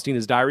St.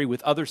 Faustina's Diary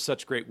with other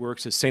such great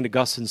works as St.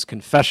 Augustine's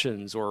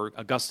Confessions or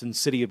Augustine's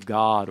City of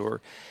God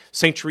or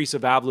St. Teresa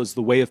of Avila's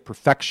The Way of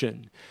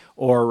Perfection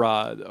or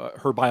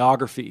her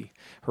biography,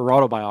 her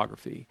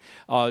autobiography,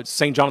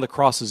 St. John of the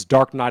Cross's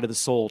Dark Night of the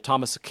Soul,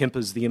 Thomas à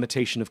Kempis' The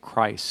Imitation of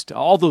Christ,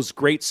 all those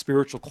great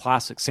spiritual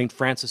classics, St.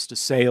 Francis de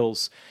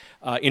Sales'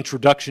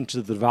 Introduction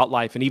to the Devout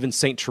Life, and even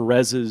St.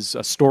 Therese's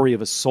Story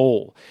of a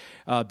Soul.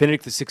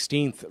 Benedict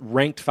XVI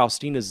ranked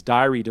Faustina's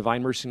Diary,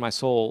 Divine Mercy in My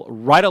Soul,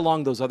 right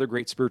along those other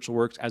great spiritual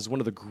works as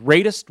one of the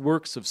greatest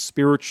works of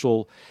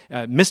spiritual,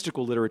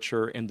 mystical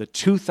literature in the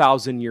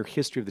 2,000-year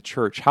history of the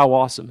Church. How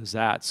awesome is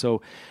that?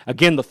 So,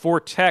 again, the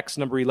four texts,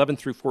 number 11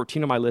 through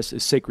 14 on my list,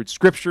 is Sacred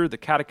Scripture, the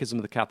Catechism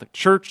of the Catholic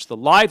Church, the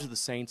Lives of the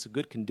Saints, a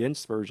good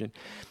condensed version,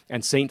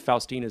 and St.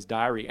 Faustina's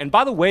Diary. And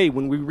by the way,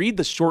 when we read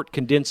the short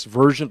condensed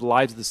version of the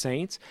Lives of the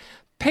Saints,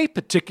 pay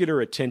particular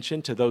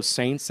attention to those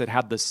saints that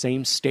have the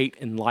same state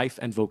in life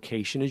and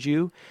vocation as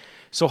you.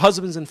 So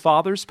husbands and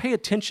fathers, pay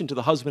attention to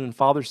the husband and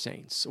father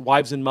saints.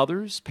 Wives and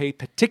mothers, pay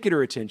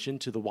particular attention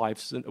to the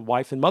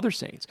wife and mother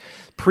saints.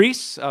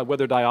 Priests,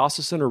 whether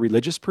diocesan or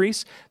religious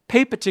priests,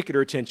 pay particular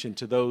attention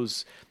to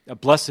those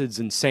blesseds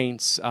and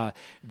saints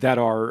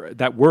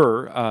that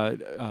were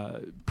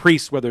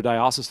priests, whether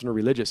diocesan or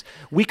religious.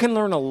 We can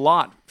learn a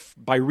lot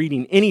by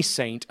reading any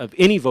saint of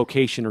any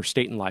vocation or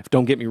state in life.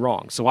 Don't get me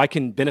wrong. So I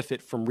can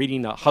benefit from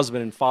reading a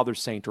husband and father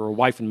saint or a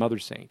wife and mother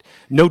saint.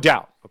 No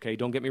doubt. Okay,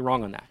 don't get me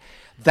wrong on that.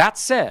 That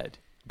said,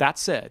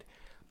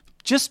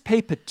 just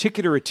pay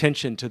particular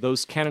attention to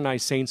those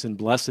canonized saints and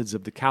blesseds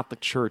of the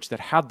Catholic Church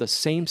that have the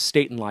same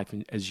state in life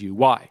as you.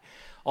 Why?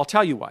 I'll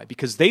tell you why.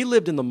 Because they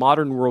lived in the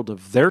modern world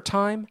of their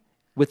time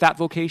with that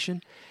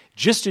vocation,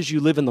 just as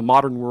you live in the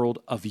modern world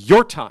of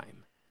your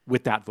time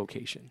with that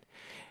vocation.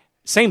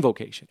 Same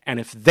vocation. And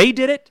if they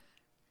did it,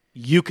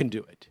 you can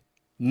do it.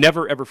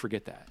 Never, ever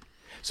forget that.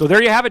 So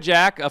there you have it,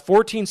 Jack.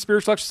 14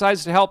 spiritual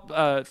exercises to help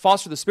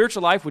foster the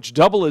spiritual life, which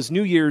double as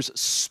New Year's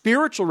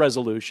spiritual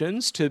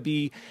resolutions to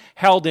be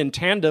held in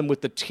tandem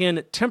with the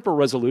 10 temporal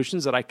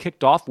resolutions that I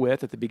kicked off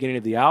with at the beginning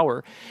of the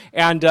hour.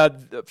 And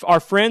our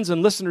friends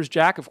and listeners,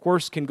 Jack, of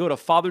course, can go to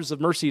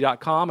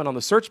fathersofmercy.com, and on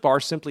the search bar,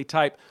 simply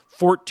type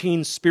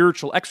 14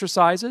 spiritual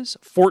exercises,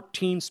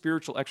 14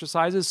 spiritual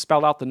exercises,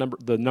 spell out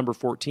the number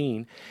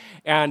 14.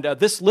 And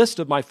this list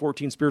of my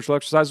 14 spiritual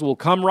exercises will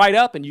come right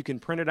up, and you can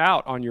print it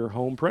out on your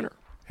home printer.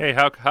 Hey,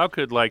 how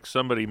could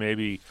somebody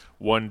maybe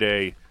one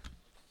day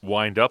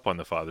wind up on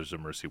the Fathers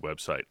of Mercy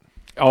website?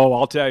 Oh,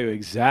 I'll tell you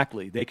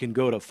exactly. They can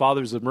go to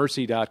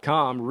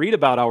fathersofmercy.com, read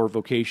about our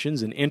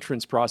vocations and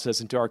entrance process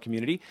into our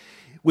community,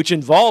 which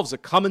involves a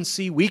come and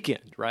see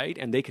weekend, right?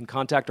 And they can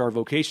contact our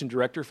vocation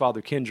director,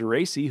 Father Ken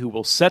Geraci, who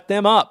will set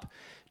them up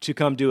to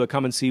come do a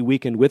come and see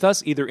weekend with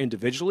us, either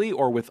individually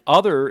or with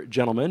other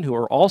gentlemen who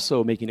are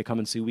also making a come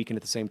and see weekend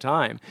at the same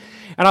time.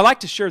 And I like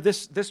to share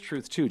this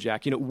truth too,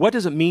 Jack. You know, what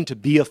does it mean to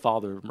be a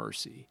Father of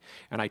Mercy?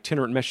 An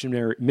itinerant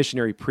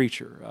missionary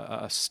preacher,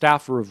 a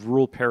staffer of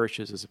rural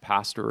parishes as a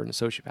pastor or an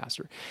associate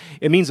pastor.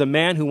 It means a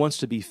man who wants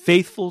to be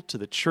faithful to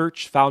the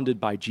church founded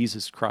by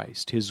Jesus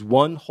Christ, his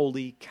one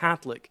holy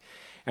Catholic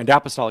and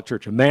apostolic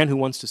church. A man who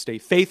wants to stay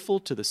faithful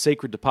to the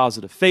sacred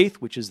deposit of faith,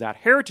 which is that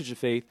heritage of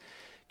faith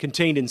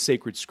contained in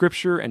sacred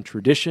scripture and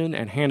tradition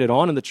and handed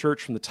on in the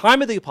church from the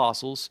time of the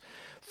apostles,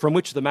 from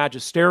which the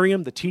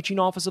magisterium, the teaching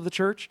office of the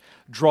church,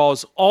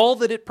 draws all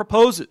that it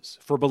proposes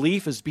for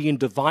belief as being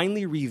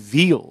divinely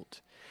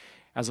revealed.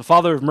 As a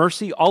Father of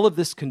Mercy, all of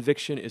this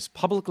conviction is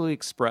publicly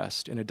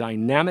expressed in a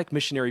dynamic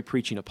missionary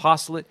preaching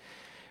apostolate,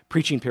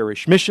 preaching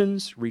parish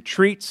missions,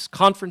 retreats,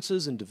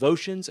 conferences, and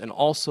devotions, and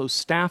also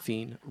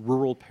staffing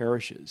rural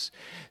parishes.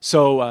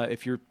 So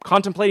if you're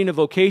contemplating a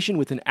vocation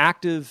with an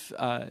active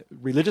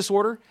religious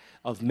order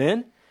of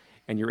men,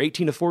 and you're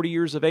 18 to 40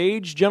 years of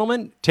age,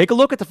 gentlemen, take a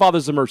look at the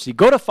Fathers of Mercy.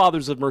 Go to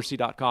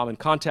fathersofmercy.com and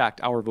contact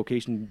our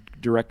vocation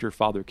director,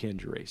 Father Ken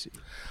Geraci.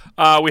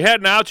 We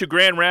head now to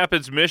Grand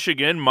Rapids,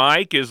 Michigan.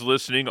 Mike is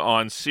listening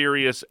on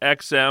Sirius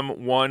XM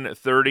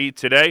 130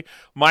 today.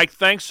 Mike,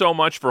 thanks so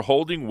much for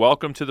holding.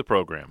 Welcome to the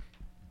program.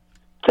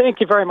 Thank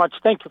you very much.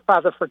 Thank you,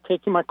 Father, for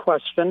taking my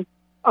question.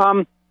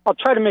 I'll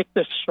try to make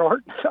this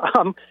short,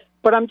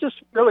 but I'm just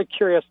really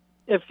curious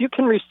if you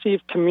can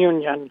receive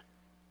communion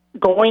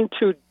going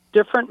to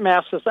different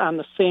masses on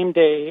the same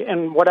day.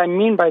 And what I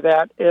mean by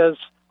that is,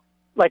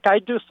 like, I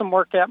do some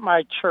work at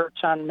my church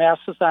on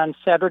masses on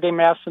Saturday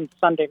Mass and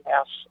Sunday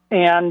Mass.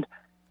 And,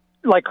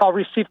 like, I'll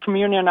receive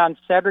communion on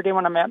Saturday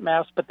when I'm at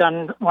Mass, but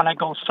then when I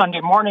go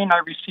Sunday morning, I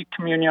receive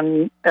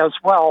communion as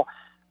well.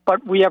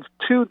 But we have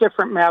two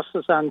different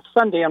Masses on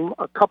Sunday, and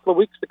a couple of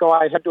weeks ago,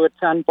 I had to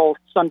attend both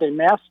Sunday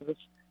Masses.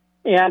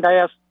 And I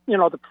asked,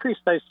 the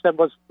priest, I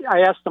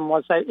asked him,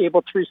 was I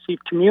able to receive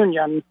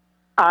communion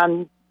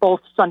on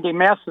both Sunday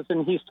Masses?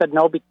 And he said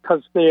no,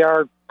 because they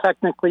are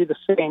technically the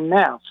same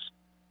Mass.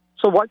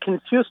 So what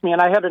confused me, and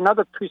I had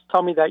another priest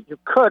tell me that you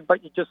could,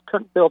 but you just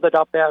couldn't build it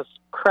up as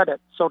credit,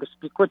 so to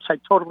speak, which I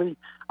totally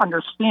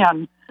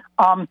understand.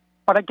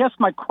 But I guess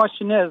my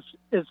question is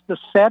the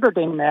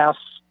Saturday Mass,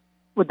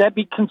 would that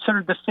be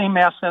considered the same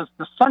Mass as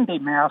the Sunday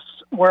Mass,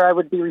 where I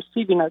would be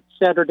receiving it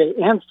Saturday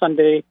and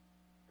Sunday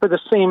for the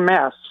same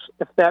Mass,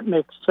 if that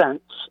makes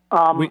sense?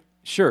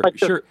 Sure.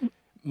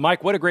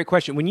 Mike, what a great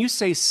question. When you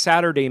say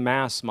Saturday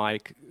Mass,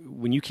 Mike,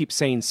 when you keep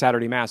saying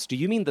Saturday Mass, do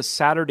you mean the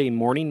Saturday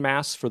morning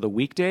Mass for the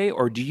weekday,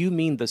 or do you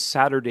mean the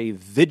Saturday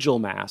Vigil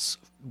Mass,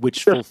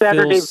 which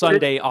fulfills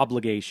Sunday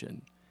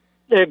obligation?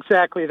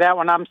 Exactly, that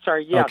one. I'm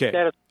sorry. Yes,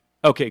 okay.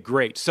 Okay,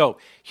 great. So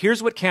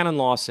here's what canon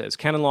law says.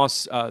 Canon law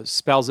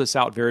spells this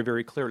out very,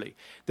 very clearly.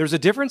 There's a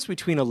difference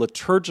between a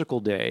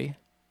liturgical day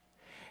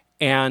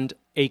and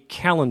a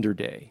calendar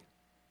day.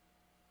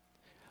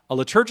 A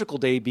liturgical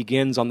day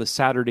begins on the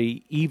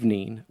Saturday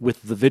evening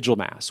with the Vigil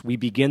Mass. We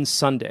begin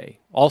Sunday,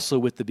 also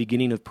with the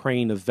beginning of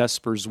praying of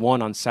Vespers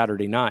 1 on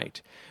Saturday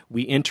night.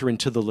 We enter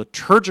into the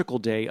liturgical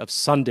day of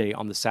Sunday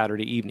on the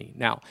Saturday evening.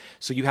 Now,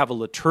 so you have a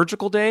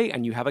liturgical day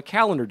and you have a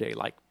calendar day.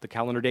 Like the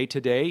calendar day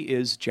today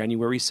is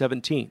January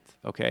 17th,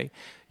 okay?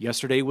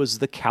 Yesterday was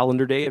the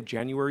calendar day of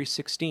January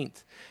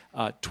 16th.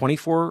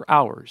 24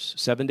 hours,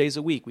 7 days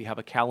a week, we have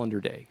a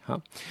calendar day,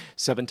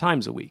 7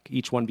 times a week,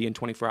 each one being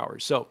 24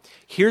 hours. So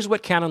here's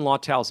what canon law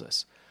tells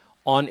us.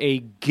 On a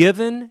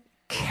given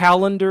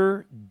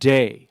calendar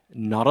day,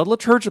 not a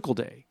liturgical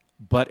day,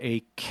 but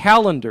a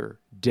calendar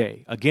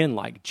day, again,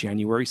 like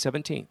January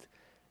 17th,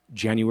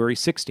 January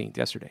 16th,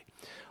 yesterday.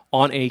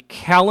 On a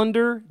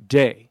calendar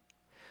day,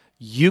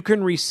 you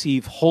can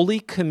receive Holy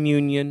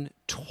Communion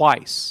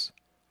twice,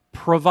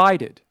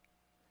 provided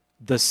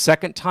the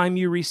second time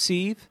you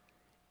receive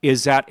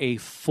is at a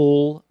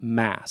full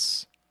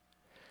Mass.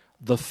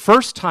 The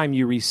first time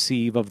you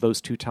receive of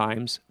those 2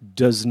 times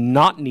does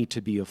not need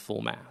to be a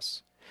full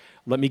Mass.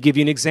 Let me give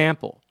you an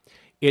example.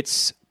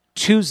 It's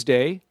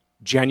Tuesday,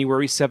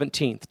 January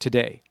 17th,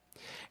 today.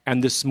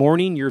 And this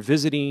morning you're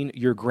visiting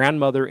your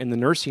grandmother in the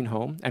nursing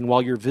home, and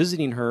while you're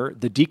visiting her,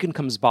 the deacon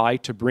comes by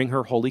to bring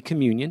her Holy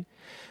Communion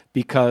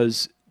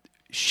because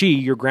she,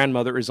 your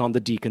grandmother, is on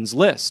the deacon's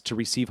list to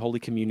receive Holy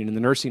Communion in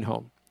the nursing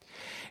home.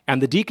 And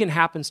the deacon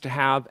happens to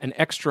have an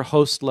extra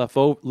host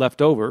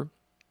left over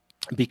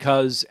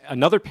because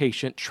another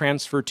patient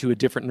transferred to a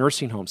different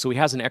nursing home. So he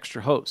has an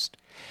extra host.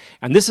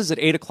 And this is at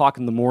 8 o'clock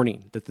in the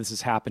morning that this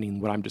is happening,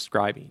 what I'm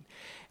describing.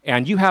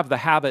 And you have the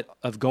habit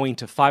of going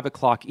to 5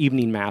 o'clock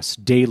evening Mass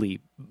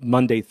daily,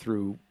 Monday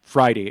through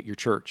Friday at your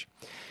church.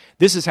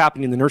 This is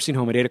happening in the nursing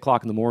home at 8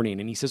 o'clock in the morning.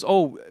 And he says,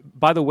 oh,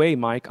 by the way,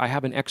 Mike, I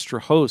have an extra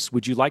host.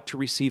 Would you like to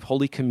receive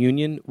Holy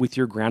Communion with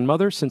your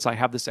grandmother since I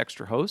have this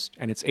extra host?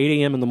 And it's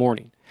 8 a.m. in the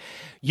morning.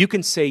 You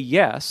can say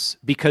yes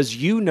because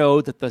you know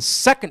that the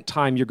second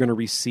time you're going to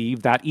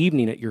receive that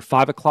evening at your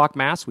 5 o'clock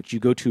Mass, which you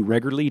go to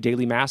regularly,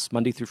 daily Mass,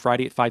 Monday through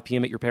Friday at 5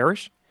 p.m. at your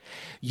parish,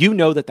 you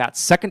know that that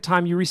second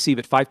time you receive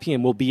at 5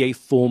 p.m. will be a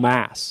full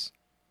Mass.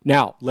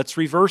 Now, let's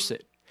reverse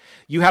it.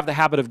 You have the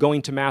habit of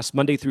going to Mass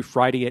Monday through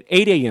Friday at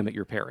 8 a.m. at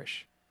your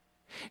parish.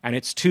 And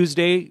it's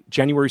Tuesday,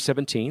 January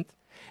 17th,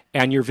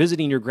 and you're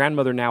visiting your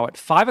grandmother now at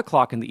 5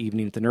 o'clock in the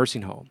evening at the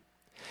nursing home.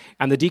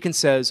 And the deacon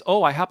says,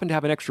 oh, I happen to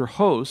have an extra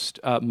host,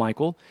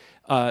 Michael.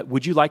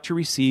 Would you like to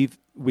receive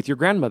with your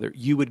grandmother?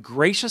 You would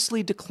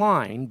graciously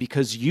decline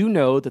because you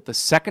know that the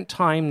second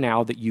time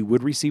now that you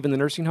would receive in the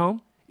nursing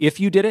home, if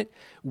you did it,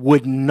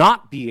 would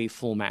not be a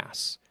full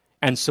Mass.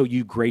 And so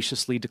you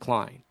graciously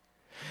decline.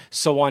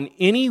 So on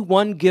any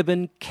one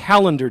given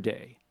calendar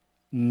day,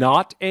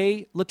 not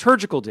a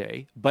liturgical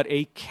day, but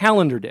a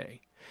calendar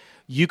day,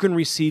 you can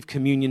receive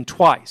communion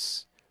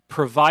twice,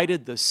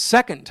 provided the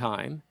second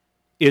time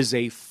is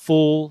a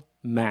full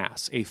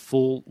Mass, a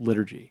full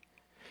liturgy.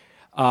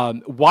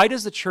 Why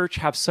does the church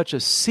have such a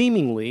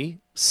seemingly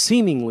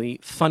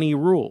funny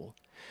rule?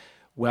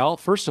 Well,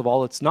 first of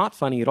all, it's not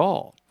funny at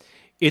all.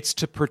 It's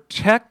to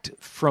protect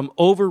from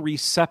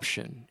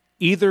over-reception,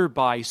 either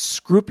by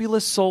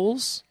scrupulous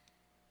souls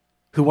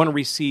who want to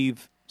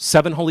receive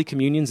 7 Holy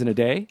Communions in a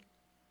day,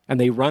 and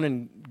they run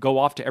and go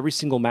off to every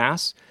single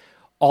Mass,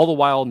 all the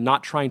while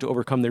not trying to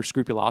overcome their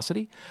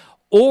scrupulosity,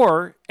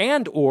 or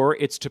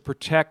it's to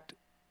protect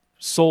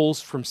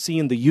souls from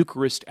seeing the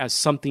Eucharist as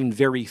something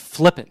very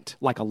flippant,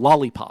 like a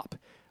lollipop.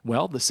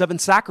 Well, the 7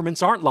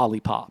 sacraments aren't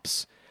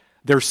lollipops.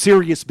 They're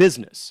serious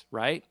business,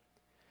 right?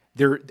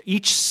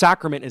 Each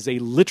sacrament is a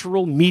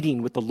literal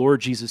meeting with the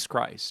Lord Jesus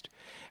Christ.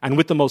 And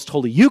with the Most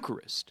Holy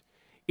Eucharist,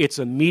 it's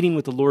a meeting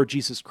with the Lord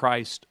Jesus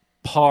Christ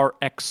par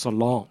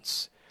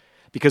excellence.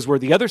 Because where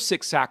the other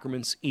 6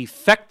 sacraments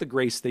effect the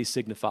grace they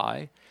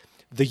signify,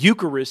 the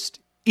Eucharist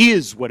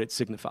is what it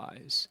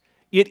signifies.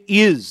 It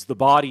is the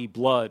body,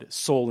 blood,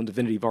 soul, and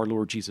divinity of our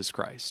Lord Jesus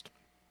Christ.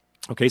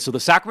 Okay, so the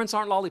sacraments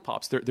aren't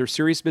lollipops. They're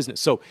serious business.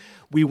 So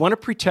we want to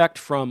protect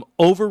from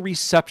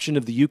over-reception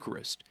of the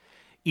Eucharist,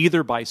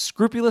 either by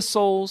scrupulous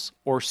souls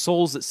or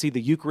souls that see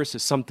the Eucharist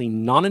as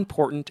something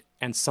non-important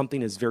and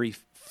something as very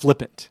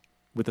flippant,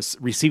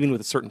 receiving with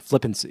a certain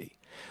flippancy.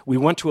 We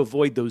want to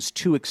avoid those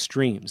 2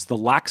 extremes, the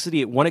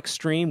laxity at one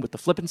extreme with the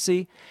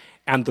flippancy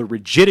and the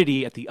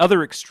rigidity at the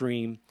other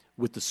extreme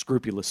with the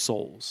scrupulous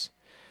souls.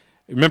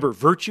 Remember,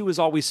 virtue is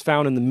always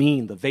found in the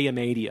mean, the via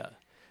media.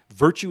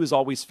 Virtue is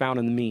always found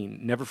in the mean.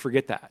 Never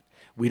forget that.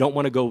 We don't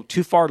want to go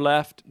too far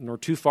left nor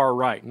too far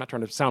right. I'm not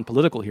trying to sound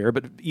political here,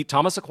 but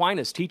Thomas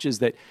Aquinas teaches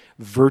that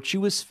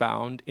virtue is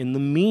found in the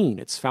mean.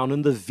 It's found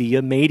in the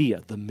via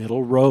media, the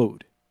middle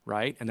road,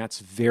 right? And that's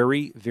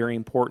very, very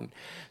important.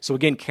 So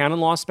again,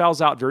 canon law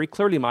spells out very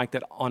clearly, Mike,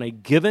 that on a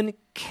given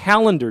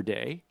calendar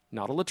day,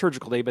 not a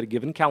liturgical day, but a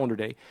given calendar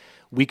day,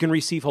 we can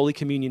receive Holy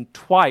Communion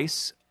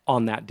twice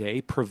on that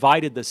day,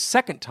 provided the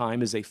second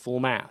time is a full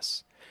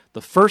Mass.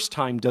 The first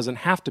time doesn't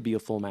have to be a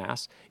full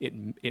Mass.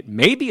 It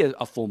may be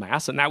a full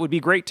Mass, and that would be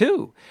great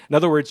too. In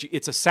other words,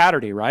 it's a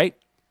Saturday, right?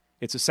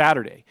 It's a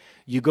Saturday.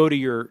 You go to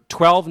your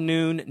 12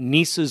 noon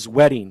niece's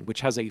wedding,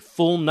 which has a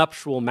full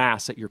nuptial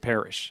Mass at your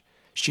parish.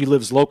 She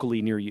lives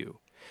locally near you.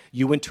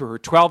 You went to her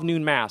 12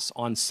 noon Mass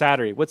on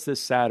Saturday. What's this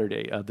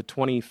Saturday? The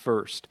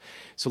 21st.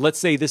 So let's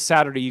say this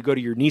Saturday you go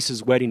to your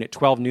niece's wedding at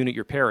 12 noon at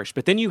your parish,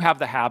 but then you have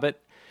the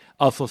habit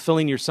of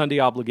fulfilling your Sunday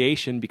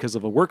obligation because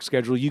of a work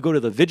schedule. You go to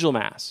the Vigil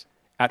Mass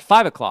at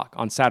 5 o'clock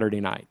on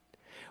Saturday night.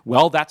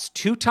 Well, that's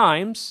 2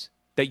 times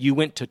that you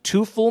went to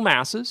 2 full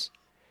Masses,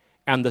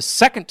 and the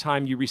second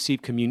time you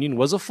received communion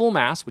was a full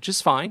Mass, which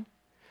is fine.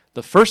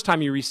 The first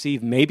time you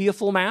receive may be a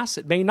full Mass.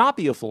 It may not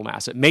be a full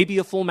Mass. It may be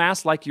a full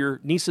Mass like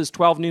your niece's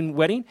 12 noon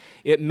wedding.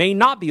 It may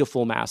not be a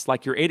full Mass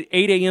like your 8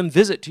 a.m.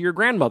 visit to your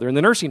grandmother in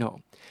the nursing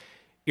home.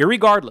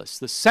 Irregardless,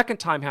 the second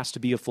time has to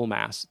be a full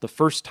Mass. The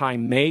first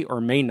time may or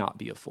may not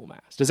be a full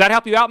Mass. Does that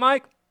help you out,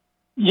 Mike?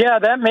 Yeah,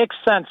 that makes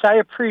sense. I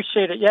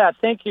appreciate it. Yeah,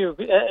 thank you.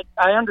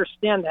 I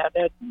understand that.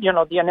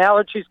 The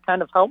analogies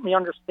kind of help me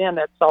understand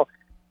that. So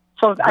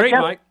Great, I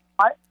guess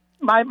Mike.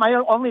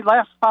 my only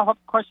last follow-up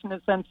question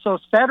is then, so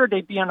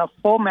Saturday being a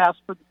full Mass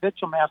for the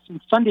Vigil Mass and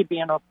Sunday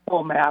being a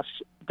full Mass,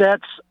 the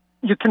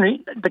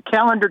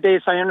calendar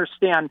days I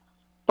understand,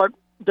 but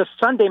the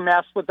Sunday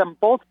Mass, with them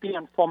both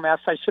being full Mass,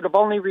 I can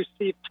only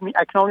receive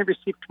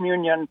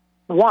communion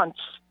once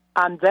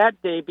on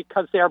that day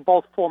because they are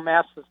both full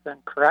Masses then,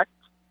 correct?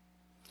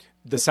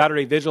 The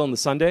Saturday Vigil and the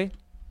Sunday?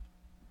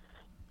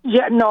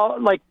 Yeah, no,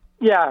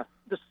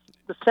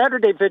 the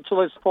Saturday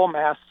Vigil is full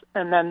Mass,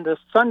 and then the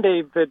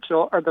Sunday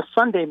Vigil, or the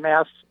Sunday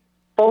Mass,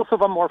 both of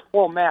them were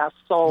full Mass.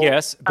 So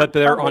yes, but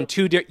they're on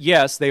two.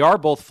 Yes, they are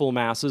both full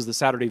Masses, the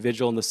Saturday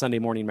Vigil and the Sunday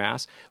morning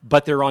Mass,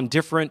 but they're on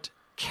different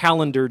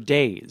calendar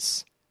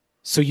days.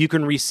 So you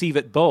can receive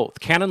it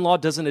both. Canon law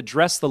doesn't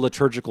address the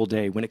liturgical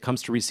day when it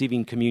comes to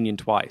receiving communion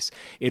twice.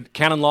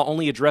 Canon law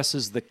only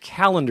addresses the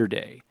calendar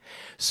day.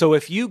 So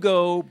if you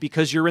go,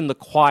 because you're in the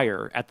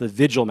choir at the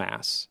Vigil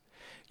Mass,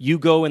 you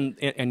go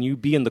and you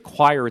be in the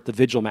choir at the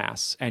Vigil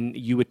Mass, and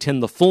you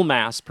attend the full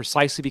Mass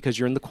precisely because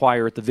you're in the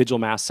choir at the Vigil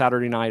Mass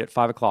Saturday night at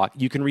 5 o'clock,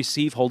 you can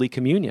receive Holy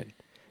Communion,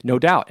 no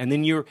doubt. And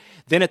then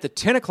at the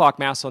 10 o'clock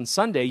Mass on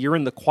Sunday, you're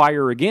in the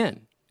choir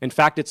again. In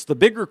fact, it's the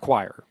bigger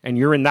choir, and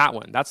you're in that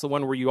one. That's the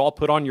one where you all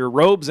put on your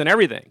robes and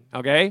everything,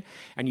 okay?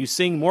 And you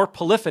sing more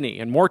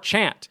polyphony and more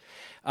chant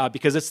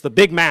because it's the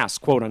big Mass,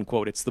 quote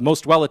unquote. It's the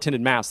most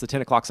well-attended Mass, the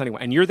 10 o'clock Sunday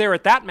one. And you're there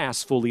at that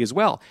Mass fully as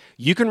well.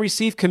 You can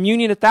receive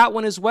communion at that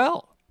one as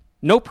well.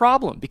 No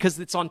problem, because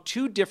it's on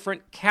 2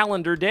 different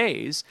calendar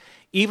days.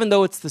 Even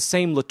though it's the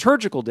same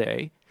liturgical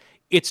day,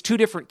 it's 2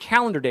 different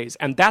calendar days.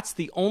 And that's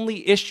the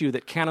only issue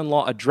that canon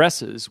law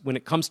addresses when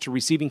it comes to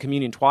receiving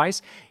communion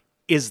twice,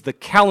 is the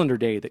calendar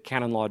day that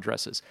canon law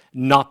addresses,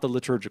 not the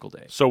liturgical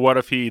day. So what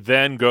if he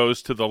then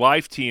goes to the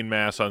Life Teen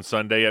Mass on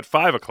Sunday at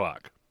 5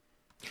 o'clock?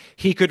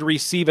 He could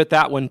receive at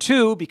that one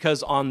too,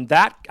 because on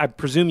that, I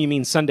presume you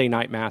mean Sunday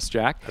night Mass,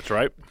 Jack. That's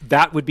right.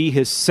 That would be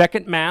his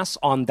second Mass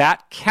on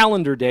that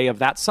calendar day of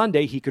that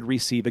Sunday he could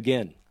receive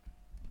again.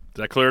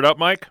 Does that clear it up,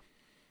 Mike?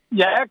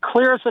 Yeah, it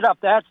clears it up.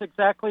 That's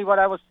exactly what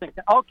I was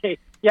thinking. Okay,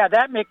 yeah,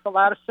 that makes a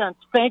lot of sense.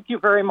 Thank you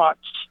very much.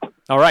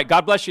 All right,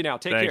 God bless you now.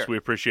 Take care. Thanks, we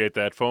appreciate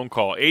that phone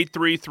call.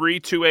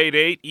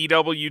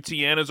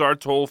 833-288-EWTN is our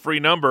toll-free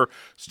number.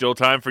 Still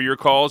time for your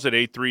calls at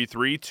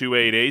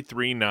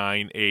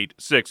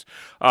 833-288-3986.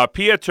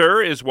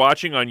 Pieter is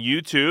watching on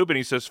YouTube, and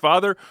he says,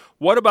 Father,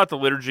 what about the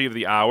Liturgy of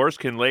the Hours?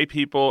 Can lay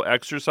people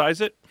exercise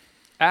it?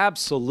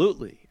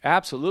 Absolutely,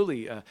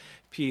 absolutely.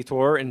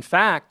 Pietor. In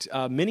fact,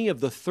 many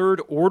of the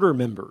Third Order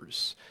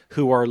members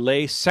who are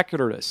lay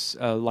secularists,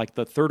 like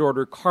the Third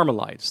Order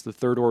Carmelites, the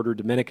Third Order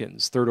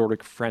Dominicans, Third Order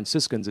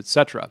Franciscans,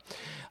 etc.,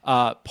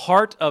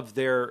 part of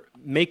their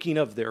making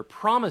of their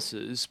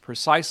promises,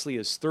 precisely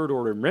as Third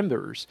Order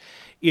members,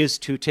 is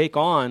to take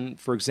on,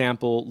 for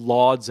example,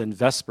 lauds and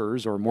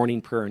vespers, or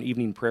morning prayer and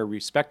evening prayer,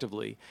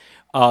 respectively,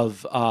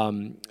 of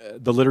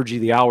the Liturgy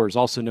of the Hours,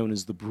 also known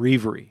as the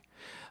Breviary.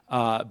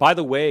 By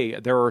the way,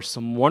 there are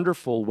some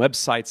wonderful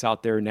websites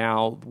out there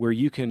now where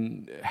you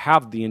can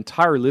have the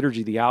entire Liturgy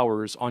of the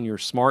Hours on your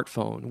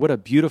smartphone. What a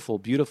beautiful,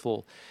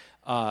 beautiful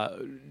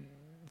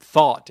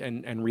thought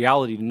and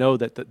reality to know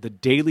that the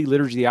daily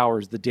Liturgy of the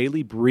Hours, the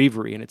daily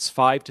breviary, and it's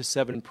 5 to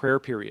 7 prayer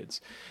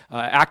periods.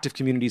 Active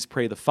communities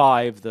pray the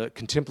 5. The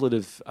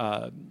contemplative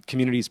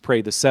communities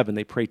pray the 7.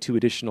 They pray 2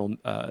 additional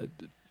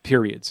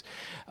periods.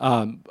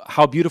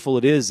 How beautiful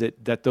it is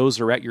that those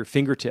are at your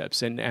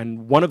fingertips.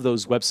 And one of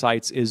those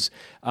websites is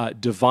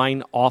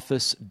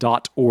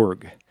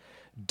divineoffice.org.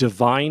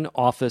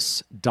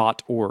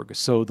 divineoffice.org.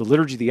 So the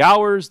Liturgy of the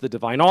Hours, the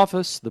Divine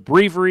Office, the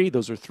Breviary,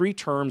 those are 3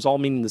 terms all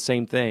meaning the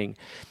same thing.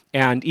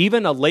 And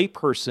even a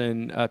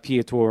layperson,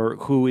 Pietor,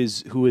 who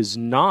is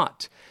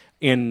not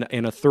in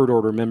a Third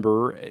Order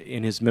member,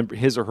 in his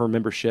or her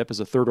membership as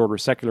a Third Order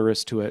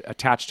secularist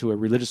attached to a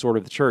religious order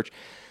of the church,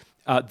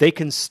 they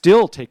can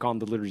still take on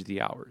the Liturgy of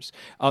the Hours.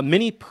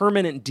 Many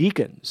permanent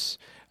deacons,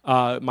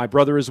 my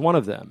brother is one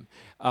of them,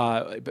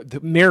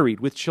 married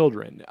with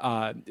children,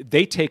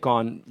 they take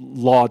on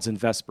lauds and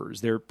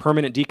vespers. They're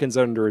permanent deacons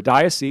under a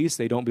diocese.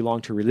 They don't belong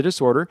to a religious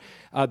order.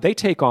 They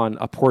take on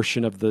a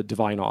portion of the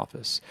divine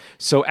office.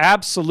 So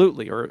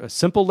absolutely, or a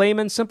simple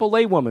layman, simple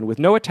laywoman with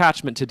no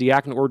attachment to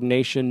diaconate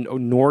ordination,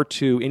 nor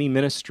to any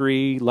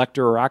ministry,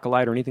 lector, or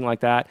acolyte, or anything like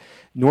that,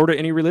 nor to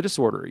any religious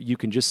order. You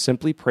can just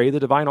simply pray the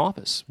divine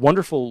office.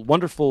 Wonderful,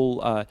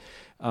 wonderful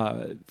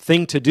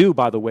thing to do,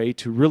 by the way,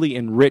 to really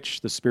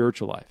enrich the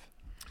spiritual life.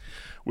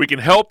 We can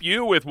help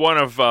you with one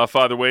of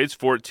Father Wade's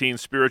 14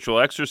 spiritual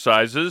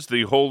exercises,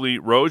 the Holy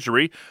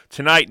Rosary.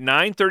 Tonight,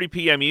 9:30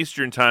 p.m.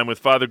 Eastern Time with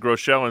Father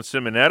Groeschel and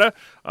Simonetta.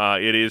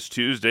 It is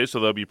Tuesday, so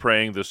they'll be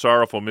praying the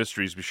Sorrowful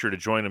Mysteries. Be sure to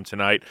join them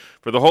tonight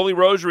for the Holy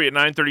Rosary at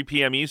 9:30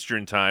 p.m.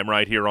 Eastern Time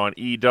right here on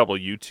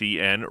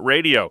EWTN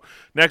Radio.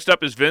 Next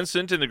up is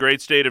Vincent in the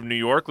great state of New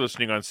York,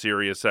 listening on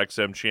Sirius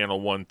XM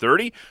Channel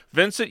 130.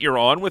 Vincent, you're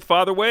on with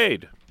Father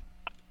Wade.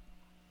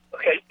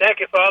 Okay, thank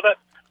you, Father.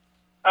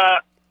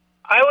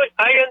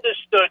 I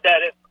understood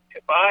that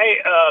if I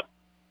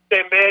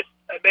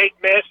made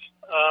Mass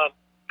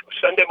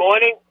Sunday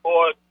morning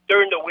or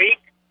during the week,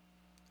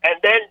 and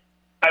then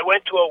I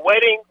went to a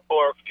wedding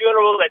or a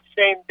funeral that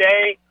same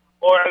day,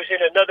 or I was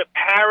in another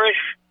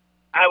parish,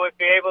 I would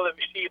be able to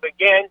receive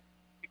again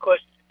because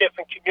it's a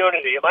different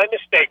community. Am I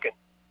mistaken?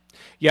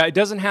 Yeah, it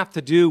doesn't have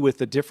to do with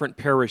a different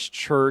parish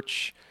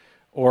church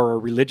or a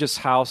religious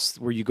house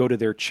where you go to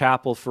their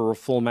chapel for a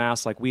full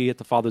Mass, like we at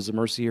the Fathers of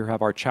Mercy here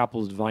have our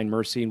Chapel of Divine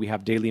Mercy, and we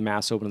have daily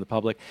Mass open to the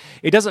public.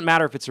 It doesn't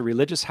matter if it's a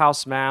religious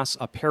house Mass,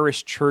 a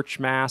parish church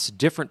Mass,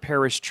 different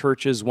parish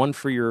churches, one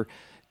for your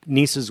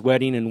niece's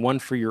wedding and one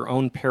for your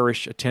own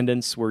parish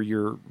attendance where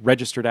you're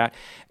registered at.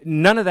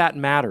 None of that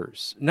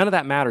matters. None of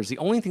that matters. The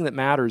only thing that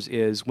matters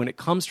is when it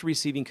comes to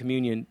receiving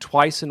communion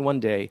twice in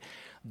one day,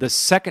 the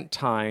second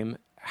time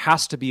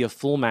has to be a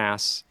full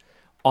Mass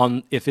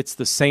if it's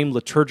the same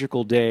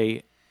liturgical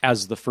day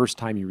as the first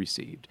time you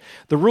received.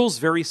 The rule's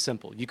very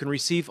simple. You can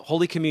receive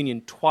Holy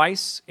Communion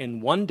twice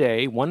in one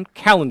day, one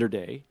calendar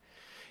day,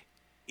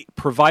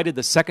 provided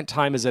the second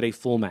time is at a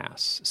full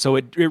Mass. So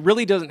it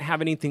really doesn't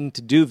have anything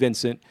to do,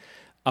 Vincent,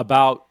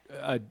 about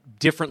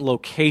different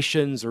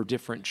locations or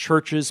different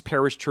churches,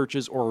 parish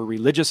churches, or a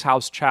religious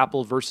house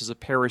chapel versus a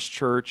parish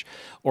church,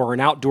 or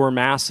an outdoor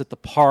Mass at the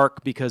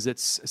park because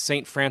it's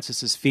St.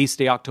 Francis's feast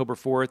day, October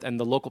 4th, and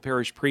the local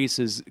parish priest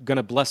is going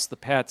to bless the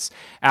pets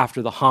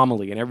after the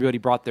homily, and everybody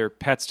brought their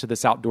pets to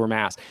this outdoor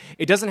Mass.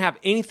 It doesn't have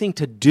anything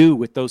to do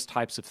with those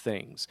types of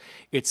things.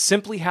 It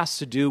simply has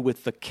to do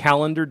with the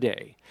calendar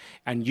day,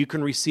 and you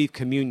can receive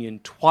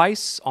communion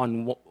twice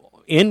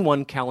in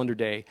one calendar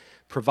day,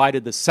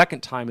 provided the second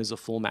time is a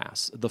full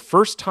Mass. The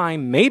first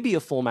time may be a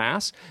full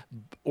Mass,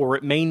 or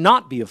it may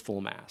not be a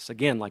full Mass.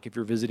 Again, like if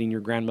you're visiting your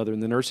grandmother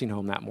in the nursing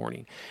home that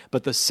morning.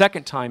 But the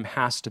second time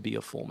has to be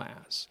a full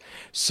Mass.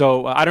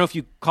 So I don't know if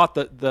you caught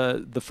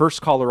the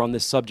first caller on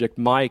this subject,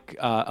 Mike,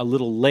 a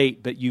little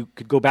late, but you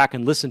could go back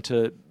and listen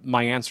to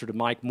my answer to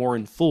Mike more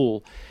in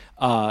full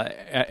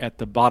at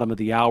the bottom of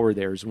the hour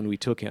there is when we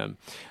took him.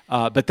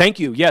 But thank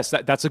you. Yes,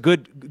 that's a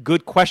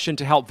good question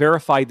to help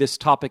verify this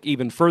topic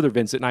even further,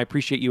 Vincent, and I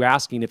appreciate you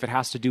asking if it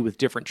has to do with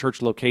different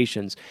church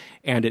locations,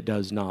 and it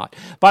does not.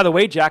 By the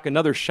way, Jack,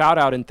 another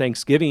shout-out and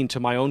thanksgiving to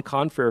my own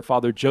confrere,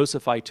 Father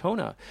Joseph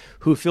Itona,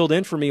 who filled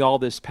in for me all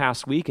this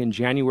past week in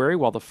January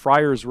while the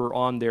friars were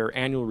on their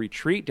annual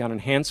retreat down in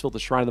Hansfield, the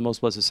Shrine of the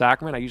Most Blessed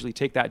Sacrament. I usually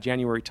take that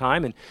January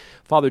time, and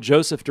Father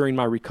Joseph, during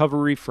my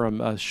recovery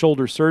from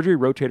shoulder surgery,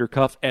 rotator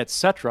cuff,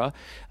 etc.,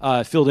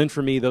 filled in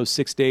for me those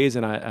 6 days,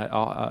 and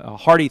a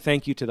hearty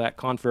thank you to that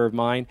confrere of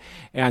mine.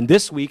 And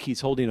this week,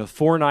 he's holding a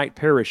 4-night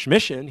parish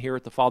mission here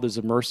at the Fathers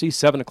of Mercy,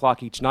 7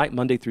 o'clock each night,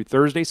 Monday through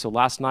Thursday. So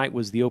last night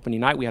was the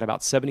opening night. We had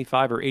about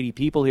 75 or 80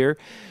 people here.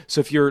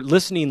 So if you're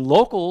listening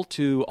local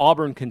to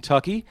Auburn,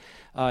 Kentucky,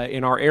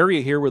 in our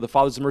area here where the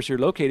Fathers of Mercy are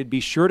located, be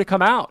sure to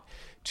come out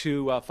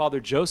to Father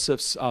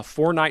Joseph's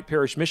 4-night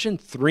parish mission,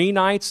 3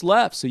 nights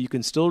left. So you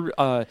can still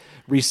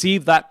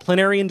receive that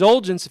plenary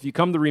indulgence if you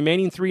come the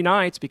remaining 3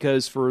 nights,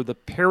 because for the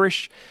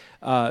parish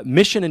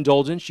mission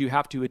indulgence, you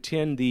have to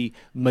attend the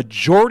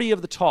majority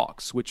of the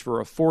talks, which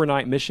for a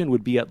 4-night mission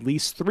would be at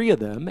least 3 of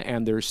them,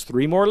 and there's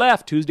 3 more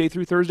left, Tuesday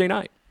through Thursday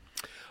night.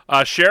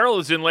 Cheryl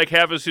is in Lake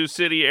Havasu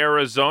City,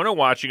 Arizona,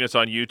 watching us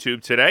on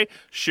YouTube today.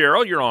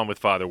 Cheryl, you're on with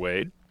Father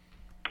Wade.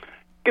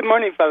 Good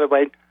morning, Father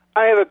Wade.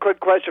 I have a quick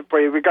question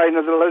for you regarding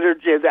the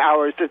Liturgy of the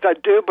Hours. Since I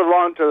do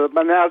belong to the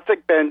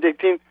monastic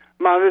Benedictine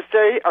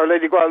monastery, Our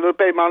Lady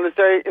Guadalupe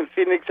Monastery in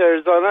Phoenix,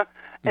 Arizona,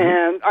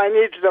 and I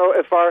need to know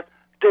if our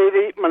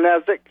daily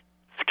monastic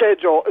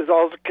schedule is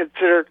also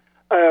considered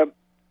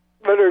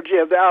Liturgy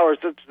of the Hours,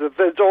 such as the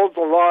vigils,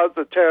 the laws,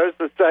 the terrors,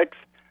 the sex,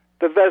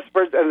 the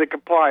vespers, and the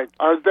compliance.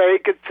 Are they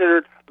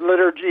considered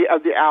Liturgy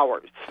of the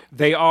Hours?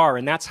 They are,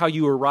 and that's how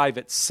you arrive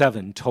at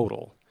 7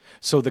 total.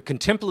 So the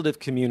contemplative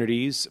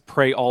communities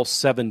pray all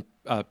 7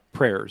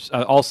 prayers,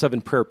 all 7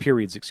 prayer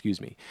periods,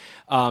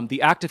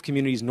 The active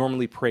communities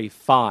normally pray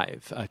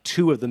 5.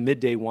 2 of the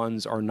midday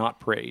ones are not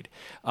prayed,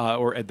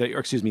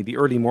 the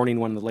early morning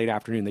one and the late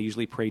afternoon. They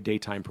usually pray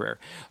daytime prayer.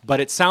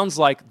 But it sounds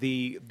like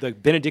the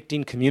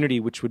Benedictine community,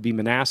 which would be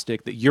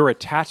monastic, that you're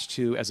attached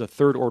to as a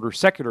third-order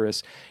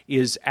secularist,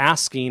 is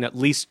asking, at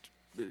least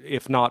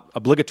if not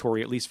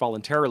obligatory, at least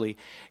voluntarily,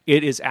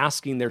 it is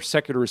asking their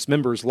secularist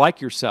members like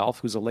yourself,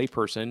 who's a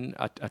layperson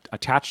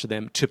attached to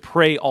them, to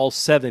pray all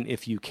 7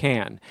 if you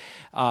can.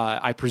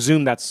 I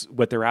presume that's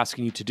what they're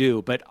asking you to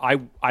do, but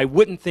I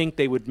wouldn't think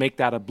they would make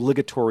that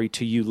obligatory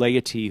to you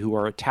laity who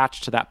are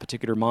attached to that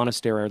particular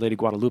monastery, Our Lady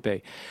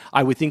Guadalupe.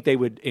 I would think they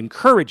would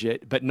encourage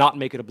it, but not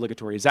make it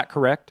obligatory. Is that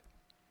correct?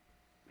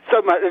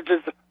 So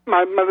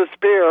my Mother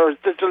Superior, or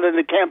Sister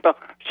Linda Campbell,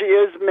 she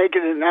is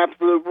making an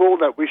absolute rule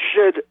that we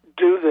should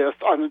do this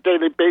on a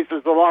daily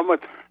basis, along with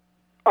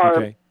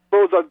our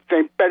rules of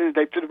St.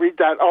 Benedict, to read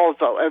that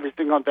also every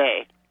single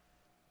day.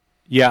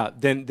 Yeah,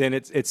 then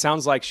it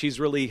sounds like she's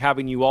really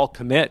having you all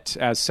commit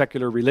as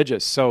secular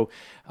religious. So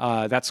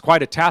that's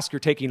quite a task you're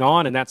taking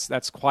on, and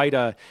that's quite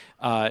a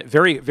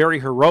very, very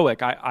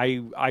heroic.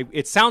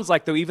 It sounds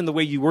like, though, even the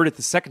way you word it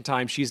the second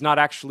time, she's not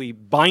actually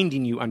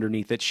binding you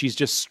underneath it. She's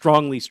just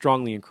strongly,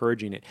 strongly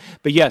encouraging it.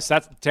 But yes,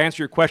 to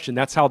answer your question,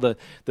 that's how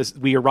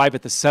we arrive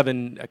at the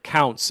 7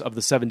 accounts of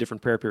the 7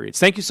 different prayer periods.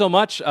 Thank you so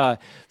much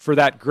for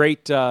that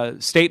great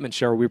statement,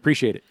 Cheryl. We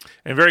appreciate it.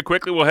 And very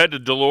quickly, we'll head to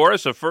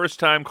Dolores, a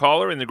first-time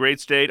caller in the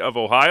great state of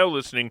Ohio,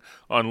 listening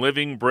on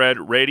Living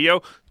Bread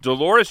Radio.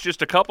 Dolores,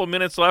 just a couple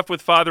minutes left with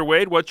Father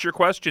Wade. What's your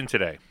question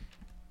today?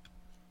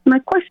 My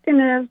question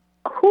is,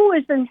 who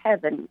is in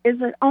heaven?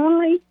 Is it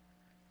only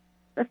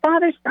the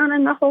Father, Son,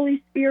 and the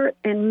Holy Spirit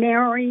and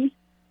Mary?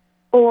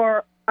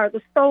 Or are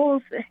the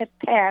souls that have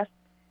passed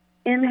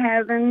in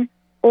heaven?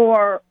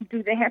 Or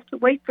do they have to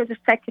wait for the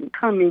second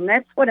coming?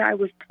 That's what I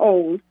was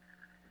told.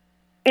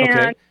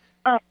 And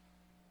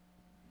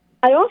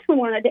I also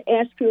wanted to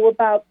ask you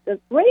about the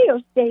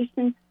radio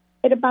station.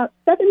 At about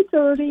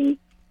 7:30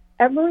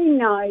 every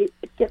night,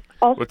 it gets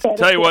all Let's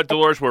tell you what,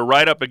 Dolores, we're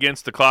right up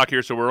against the clock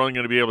here, so we're only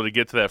going to be able to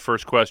get to that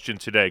first question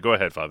today. Go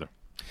ahead, Father.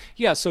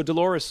 Yeah, so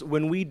Dolores,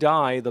 when we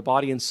die, the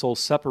body and soul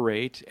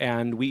separate,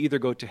 and we either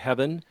go to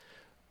heaven,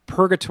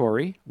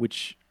 purgatory,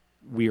 which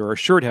we are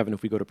assured heaven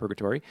if we go to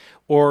purgatory,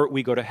 or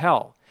we go to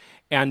hell.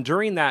 And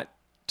during that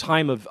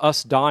time of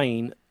us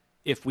dying,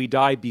 if we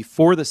die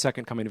before the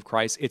second coming of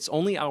Christ, it's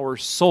only our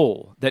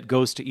soul that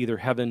goes to either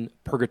heaven,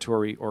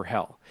 purgatory, or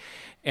hell.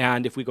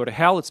 And if we go to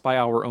hell, it's by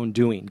our own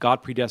doing.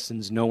 God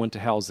predestines no one to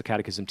hell, as the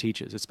Catechism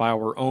teaches. It's by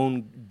our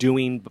own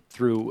doing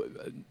through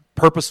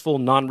purposeful,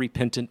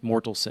 non-repentant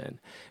mortal sin,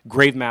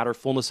 grave matter,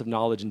 fullness of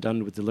knowledge, and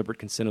done with deliberate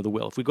consent of the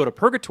will. If we go to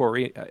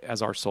purgatory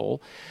as our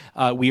soul,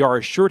 we are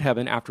assured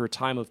heaven after a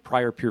time of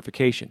prior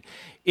purification.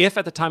 If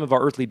at the time of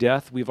our earthly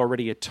death we've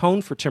already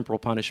atoned for temporal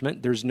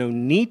punishment, there's no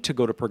need to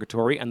go to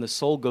purgatory, and the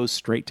soul goes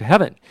straight to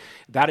heaven.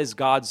 That is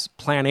God's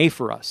plan A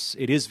for us.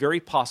 It is very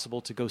possible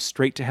to go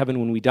straight to heaven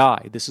when we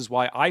die. This is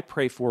why I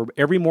pray for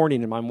every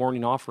morning in my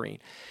morning offering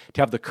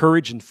to have the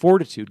courage and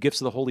fortitude,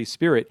 gifts of the Holy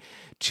Spirit,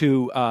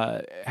 to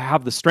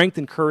have the strength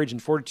and courage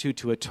and fortitude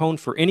to atone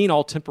for any and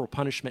all temporal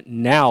punishment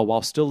now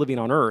while still living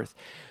on earth,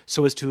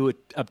 so as to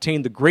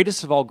obtain the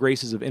greatest of all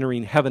graces of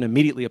entering heaven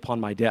immediately upon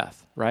my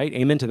death, right?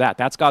 Amen to that.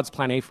 That's God's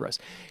plan A for us.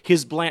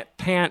 His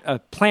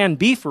plan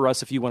B for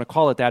us, if you want to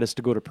call it that, is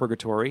to go to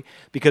purgatory,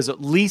 because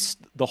at least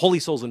the holy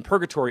souls in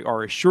purgatory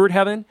are assured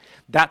heaven.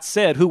 That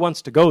said, who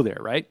wants to go there,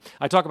 right?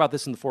 I talk about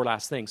this in the 4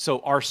 last things. So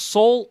our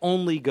soul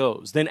only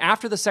goes. Then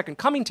after the second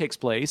coming takes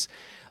place,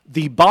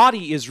 the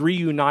body is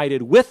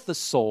reunited with the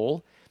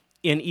soul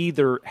in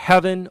either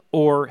heaven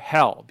or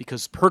hell,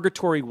 because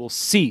purgatory will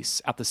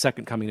cease at the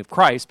second coming of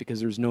Christ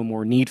because there's no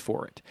more need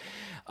for it.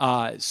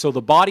 So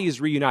the body is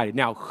reunited.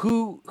 Now,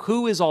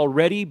 who is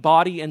already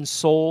body and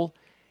soul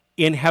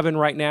in heaven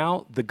right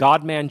now? The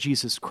God-man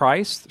Jesus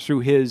Christ,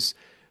 through his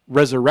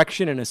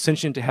resurrection and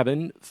ascension to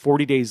heaven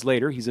 40 days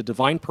later. He's a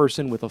divine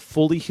person with a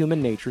fully human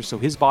nature, so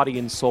his body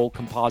and soul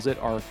composite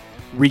are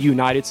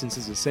reunited since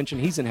his ascension.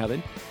 He's in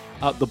heaven.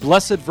 The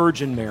Blessed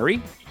Virgin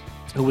Mary,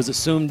 who was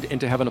assumed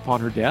into heaven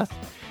upon her death,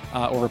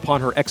 or upon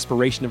her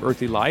expiration of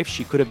earthly life.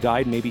 She could have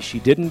died, maybe she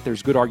didn't.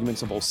 There's good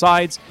arguments on both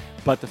sides,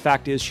 but the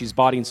fact is she's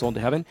body and soul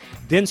into heaven.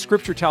 Then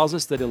Scripture tells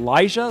us that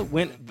Elijah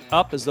went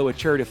up as though a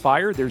chariot of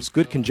fire. There's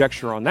good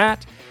conjecture on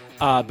that,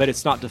 but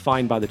it's not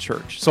defined by the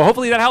church. So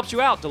hopefully that helps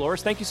you out,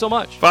 Dolores. Thank you so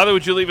much. Father,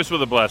 would you leave us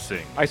with a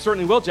blessing? I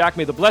certainly will, Jack.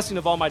 May the blessing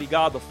of Almighty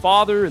God, the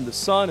Father, and the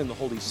Son, and the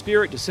Holy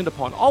Spirit descend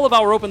upon all of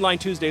our Open Line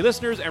Tuesday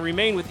listeners and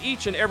remain with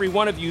each and every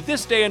one of you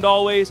this day and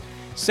always.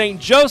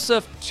 St.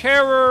 Joseph,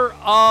 terror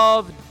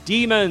of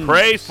demons.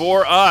 Pray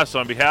for us.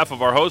 On behalf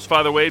of our host,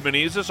 Father Wade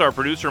Menezes, our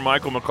producer,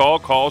 Michael McCall,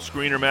 call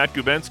screener, Matt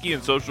Gubensky,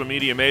 and social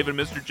media maven,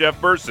 Mr.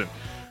 Jeff Burson.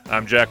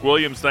 I'm Jack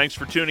Williams. Thanks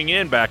for tuning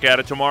in. Back at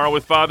it tomorrow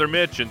with Father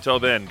Mitch. Until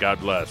then, God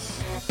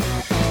bless.